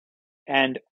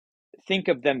and think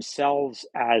of themselves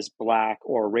as Black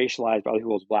or racialized by other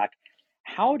people as Black.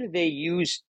 How do they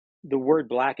use the word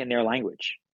Black in their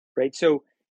language, right? So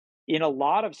in a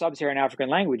lot of sub-Saharan African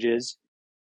languages,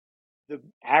 the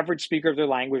average speaker of their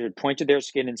language would point to their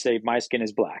skin and say, my skin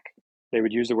is black. They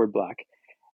would use the word black.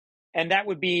 And that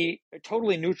would be a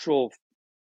totally neutral.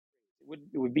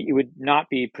 It would not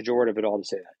be pejorative at all to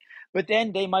say that. But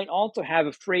then they might also have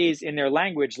a phrase in their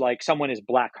language like someone is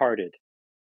black-hearted,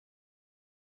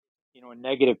 a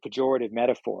negative pejorative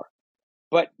metaphor.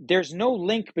 But there's no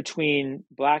link between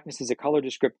blackness as a color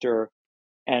descriptor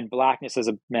and blackness as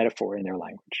a metaphor in their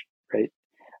language, right?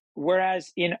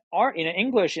 Whereas in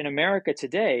English in America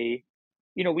today,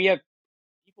 we have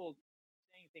people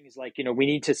saying things like, we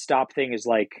need to stop things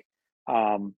like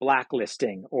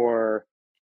blacklisting, or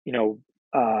we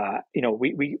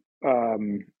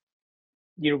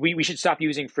should stop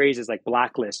using phrases like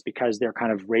blacklist because they're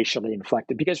kind of racially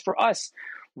inflected. Because for us,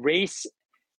 race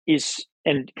is,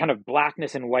 and kind of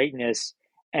blackness and whiteness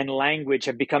and language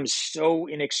have become so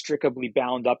inextricably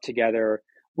bound up together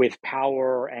with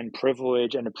power and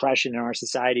privilege and oppression in our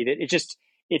society that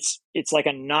it's like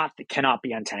a knot that cannot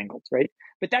be untangled, right?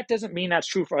 But that doesn't mean that's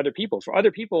true for other people. For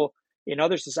other people in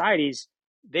other societies,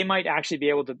 they might actually be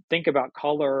able to think about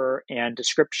color and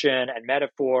description and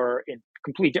metaphor on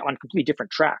completely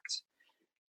different tracks.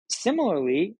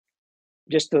 Similarly,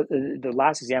 just the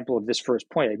last example of this first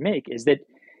point I'd make is that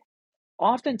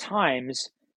oftentimes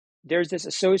there's this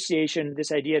association,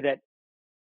 this idea that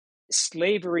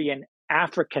slavery and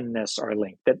Africanness are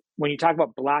linked, that when you talk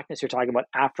about blackness, you're talking about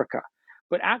Africa.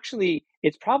 But actually,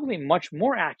 it's probably much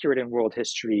more accurate in world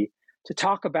history to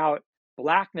talk about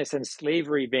blackness and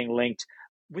slavery being linked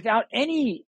without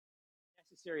any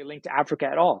necessary link to Africa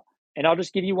at all. And I'll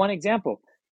just give you one example.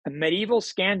 A medieval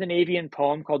Scandinavian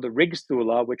poem called the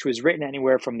Rigstula, which was written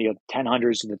anywhere from the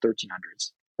 1000s to the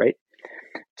 1300s, right,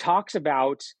 talks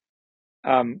about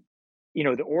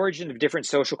the origin of different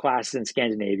social classes in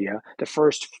Scandinavia. The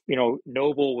first,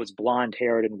 noble was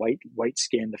blonde-haired and white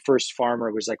skin. The first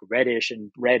farmer was like reddish and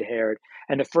red-haired,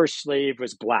 and the first slave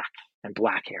was black and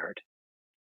black-haired.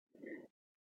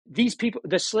 These people,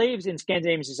 the slaves in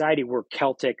Scandinavian society, were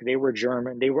Celtic, they were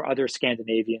German, they were other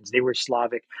Scandinavians, they were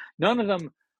Slavic. None of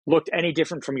them looked any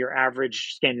different from your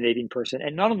average Scandinavian person,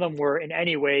 and none of them were in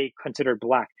any way considered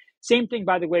black. Same thing,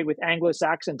 by the way, with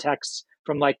Anglo-Saxon texts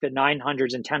from like the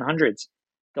 900s and 1000s.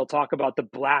 They'll talk about the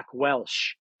black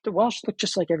Welsh. The Welsh look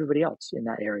just like everybody else in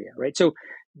that area, right? So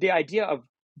the idea of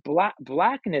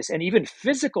blackness and even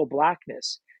physical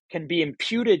blackness can be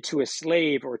imputed to a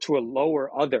slave or to a lower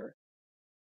other.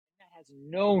 That has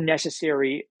no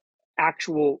necessary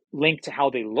actual link to how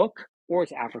they look or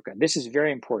to Africa. This is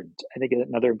very important. I think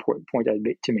another important point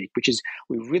to make, which is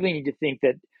we really need to think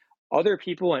that other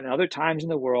people and other times in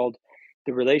the world,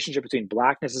 the relationship between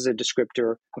blackness as a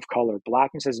descriptor of color,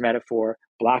 blackness as metaphor,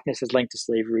 blackness as linked to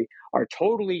slavery, are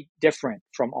totally different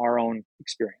from our own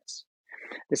experience.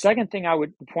 The second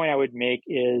point I would make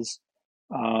is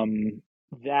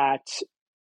that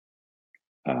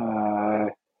I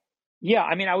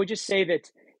would just say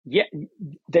that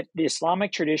that the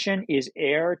Islamic tradition is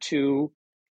heir to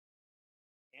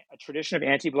a tradition of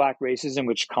anti-Black racism,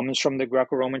 which comes from the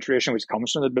Greco-Roman tradition, which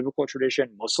comes from the biblical tradition.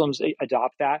 Muslims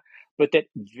adopt that, but that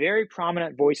very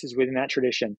prominent voices within that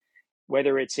tradition,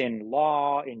 whether it's in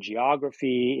law, in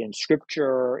geography, in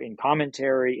scripture, in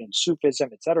commentary, in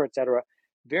Sufism, et cetera,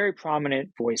 very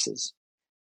prominent voices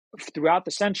throughout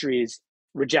the centuries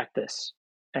reject this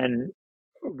and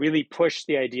really push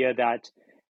the idea that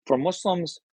for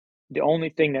Muslims, the only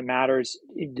thing that matters,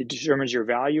 that determines your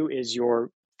value, is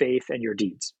your faith and your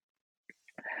deeds.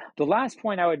 The last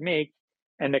point I would make,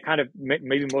 and the kind of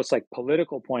maybe most like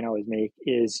political point I would make,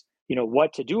 is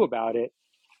what to do about it.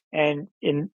 And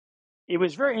it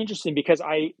was very interesting because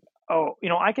I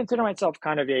consider myself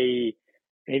kind of a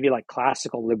maybe like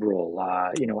classical liberal.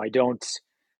 I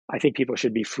think people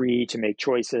should be free to make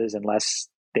choices unless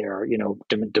they're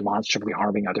demonstrably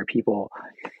harming other people.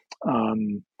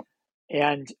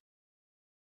 If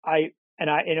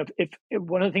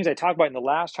one of the things I talk about in the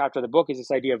last chapter of the book is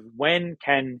this idea of when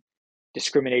can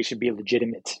discrimination be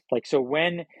legitimate? Like, so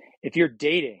if you're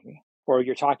dating or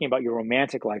you're talking about your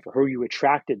romantic life or who you're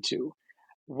attracted to,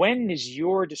 when is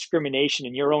your discrimination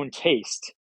in your own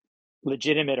taste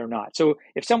legitimate or not? So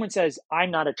if someone says,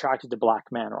 I'm not attracted to Black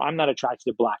men or I'm not attracted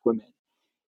to Black women,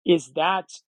 is that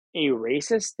a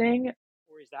racist thing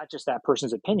or is that just that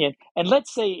person's opinion? And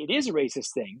let's say it is a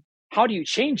racist thing. How do you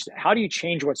change that? How do you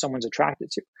change what someone's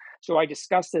attracted to? So I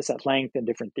discussed this at length and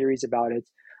different theories about it.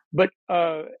 But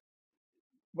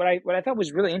what I thought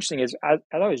was really interesting is as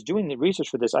I was doing the research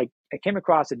for this, I came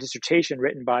across a dissertation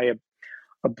written by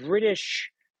a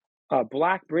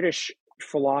Black British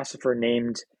philosopher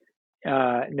named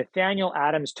Nathaniel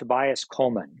Adams Tobias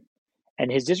Coleman. And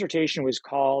his dissertation was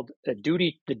called The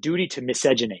Duty to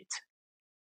Miscegenate.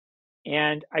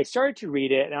 And I started to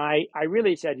read it, and I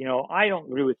really said, I don't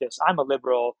agree with this. I'm a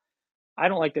liberal. I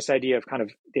don't like this idea of kind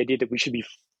of the idea that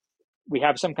we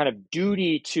have some kind of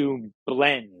duty to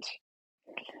blend.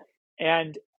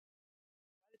 And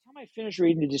by the time I finished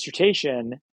reading the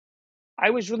dissertation,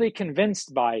 I was really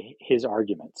convinced by his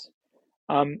arguments.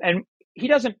 And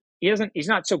he's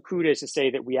not so crude as to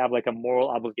say that we have like a moral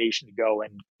obligation to go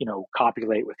and,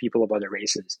 copulate with people of other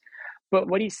races. But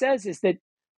what he says is that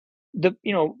the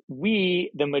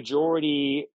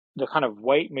majority, the kind of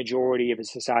white majority of a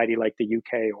society like the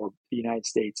UK or the United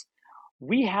States,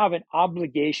 we have an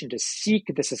obligation to seek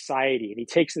the society. And he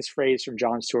takes this phrase from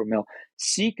John Stuart Mill: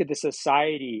 seek the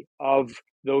society of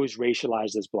those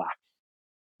racialized as Black,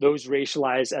 those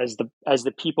racialized as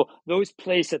the people, those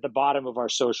placed at the bottom of our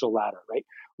social ladder, right?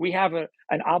 We have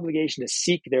an obligation to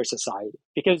seek their society,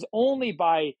 because only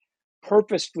by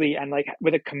purposefully and like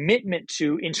with a commitment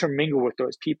to intermingle with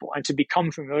those people and to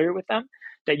become familiar with them,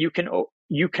 that you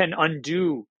can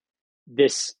undo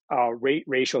this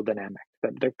racial dynamic,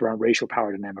 the racial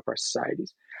power dynamic of our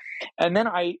societies. And then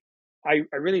I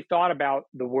really thought about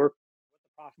the work the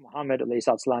Prophet Muhammad alayhi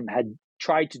salam had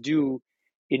tried to do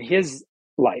in his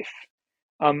life,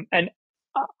 and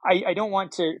I don't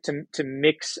want to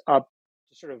mix up,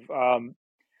 sort of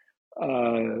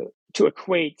to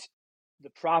equate the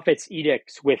Prophet's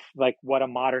edicts with like what a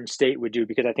modern state would do,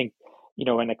 because I think, in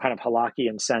a kind of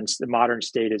Halakian sense, the modern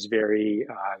state is very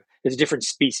is a different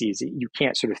species. You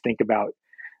can't sort of think about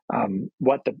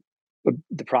what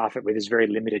the Prophet, with his very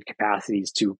limited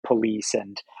capacities to police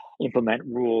and implement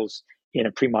rules in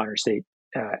a pre-modern state,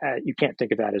 you can't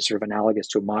think of that as sort of analogous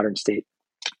to a modern state.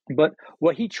 But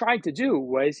what he tried to do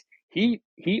was he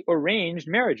arranged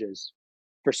marriages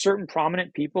for certain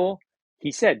prominent people.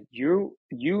 He said, you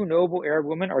noble Arab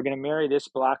women are going to marry this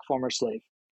Black former slave.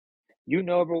 You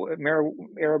noble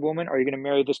Arab woman, are you going to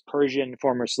marry this Persian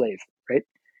former slave, right?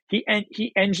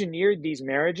 He engineered these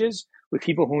marriages with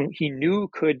people who he knew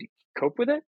could cope with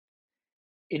it,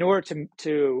 in order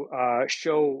to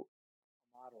show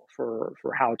a model for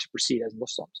how to proceed as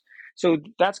Muslims. So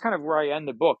that's kind of where I end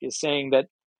the book, is saying that,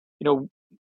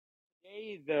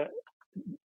 today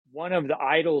one of the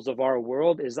idols of our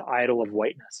world is the idol of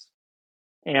whiteness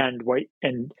and white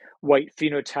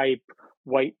phenotype,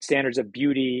 white standards of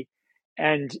beauty,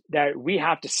 and that we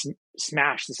have to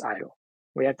smash this idol.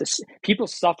 People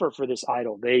suffer for this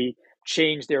idol. They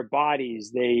change their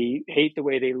bodies. They hate the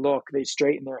way they look. They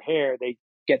straighten their hair. They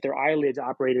get their eyelids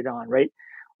operated on, right?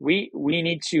 We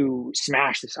need to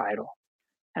smash this idol.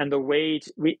 And the way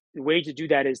to do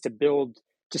that is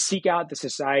to seek out the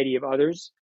society of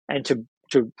others, and to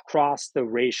cross the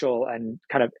racial and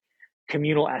kind of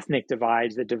communal ethnic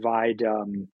divides that divide,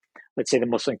 let's say, the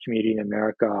Muslim community in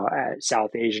America,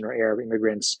 South Asian or Arab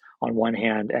immigrants on one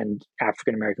hand, and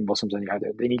African American Muslims on the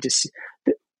other. They need to see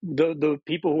the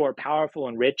people who are powerful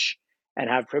and rich and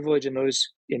have privilege in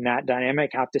that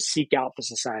dynamic have to seek out the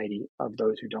society of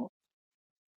those who don't.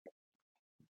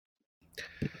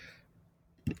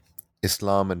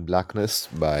 Islam and Blackness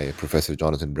by Professor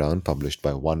Jonathan Brown, published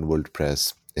by Oneworld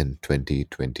Press in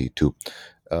 2022.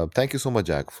 Thank you so much,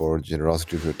 Jack, for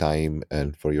generosity of your time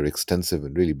and for your extensive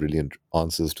and really brilliant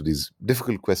answers to these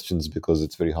difficult questions, because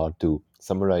it's very hard to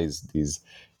summarize these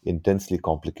intensely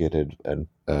complicated and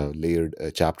layered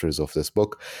chapters of this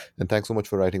book. And thanks so much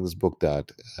for writing this book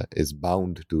that is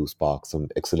bound to spark some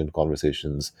excellent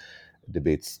conversations,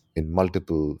 debates in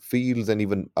multiple fields, and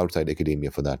even outside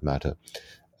academia for that matter.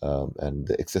 And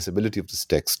the accessibility of this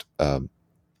text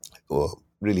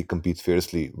really competes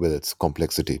fiercely with its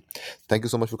complexity. Thank you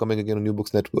so much for coming again on New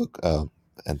Books Network,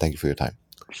 and thank you for your time.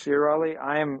 Shir Ali,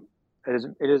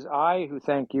 it is I who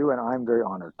thank you, and I'm very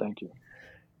honored. Thank you.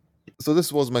 So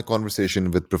this was my conversation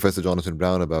with Professor Jonathan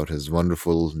Brown about his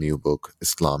wonderful new book,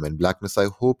 Islam and Blackness. I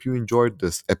hope you enjoyed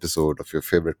this episode of your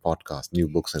favorite podcast, New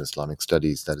Books in Islamic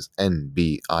Studies, that is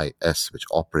NBIS, which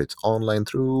operates online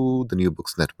through the New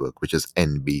Books Network, which is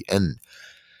NBN.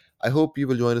 I hope you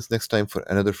will join us next time for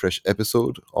another fresh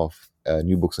episode of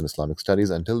New Books in Islamic Studies.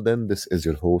 Until then, this is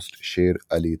your host, Sher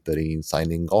Ali Tareen,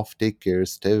 signing off. Take care,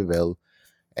 stay well,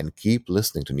 and keep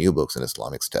listening to New Books in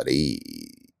Islamic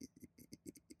Studies.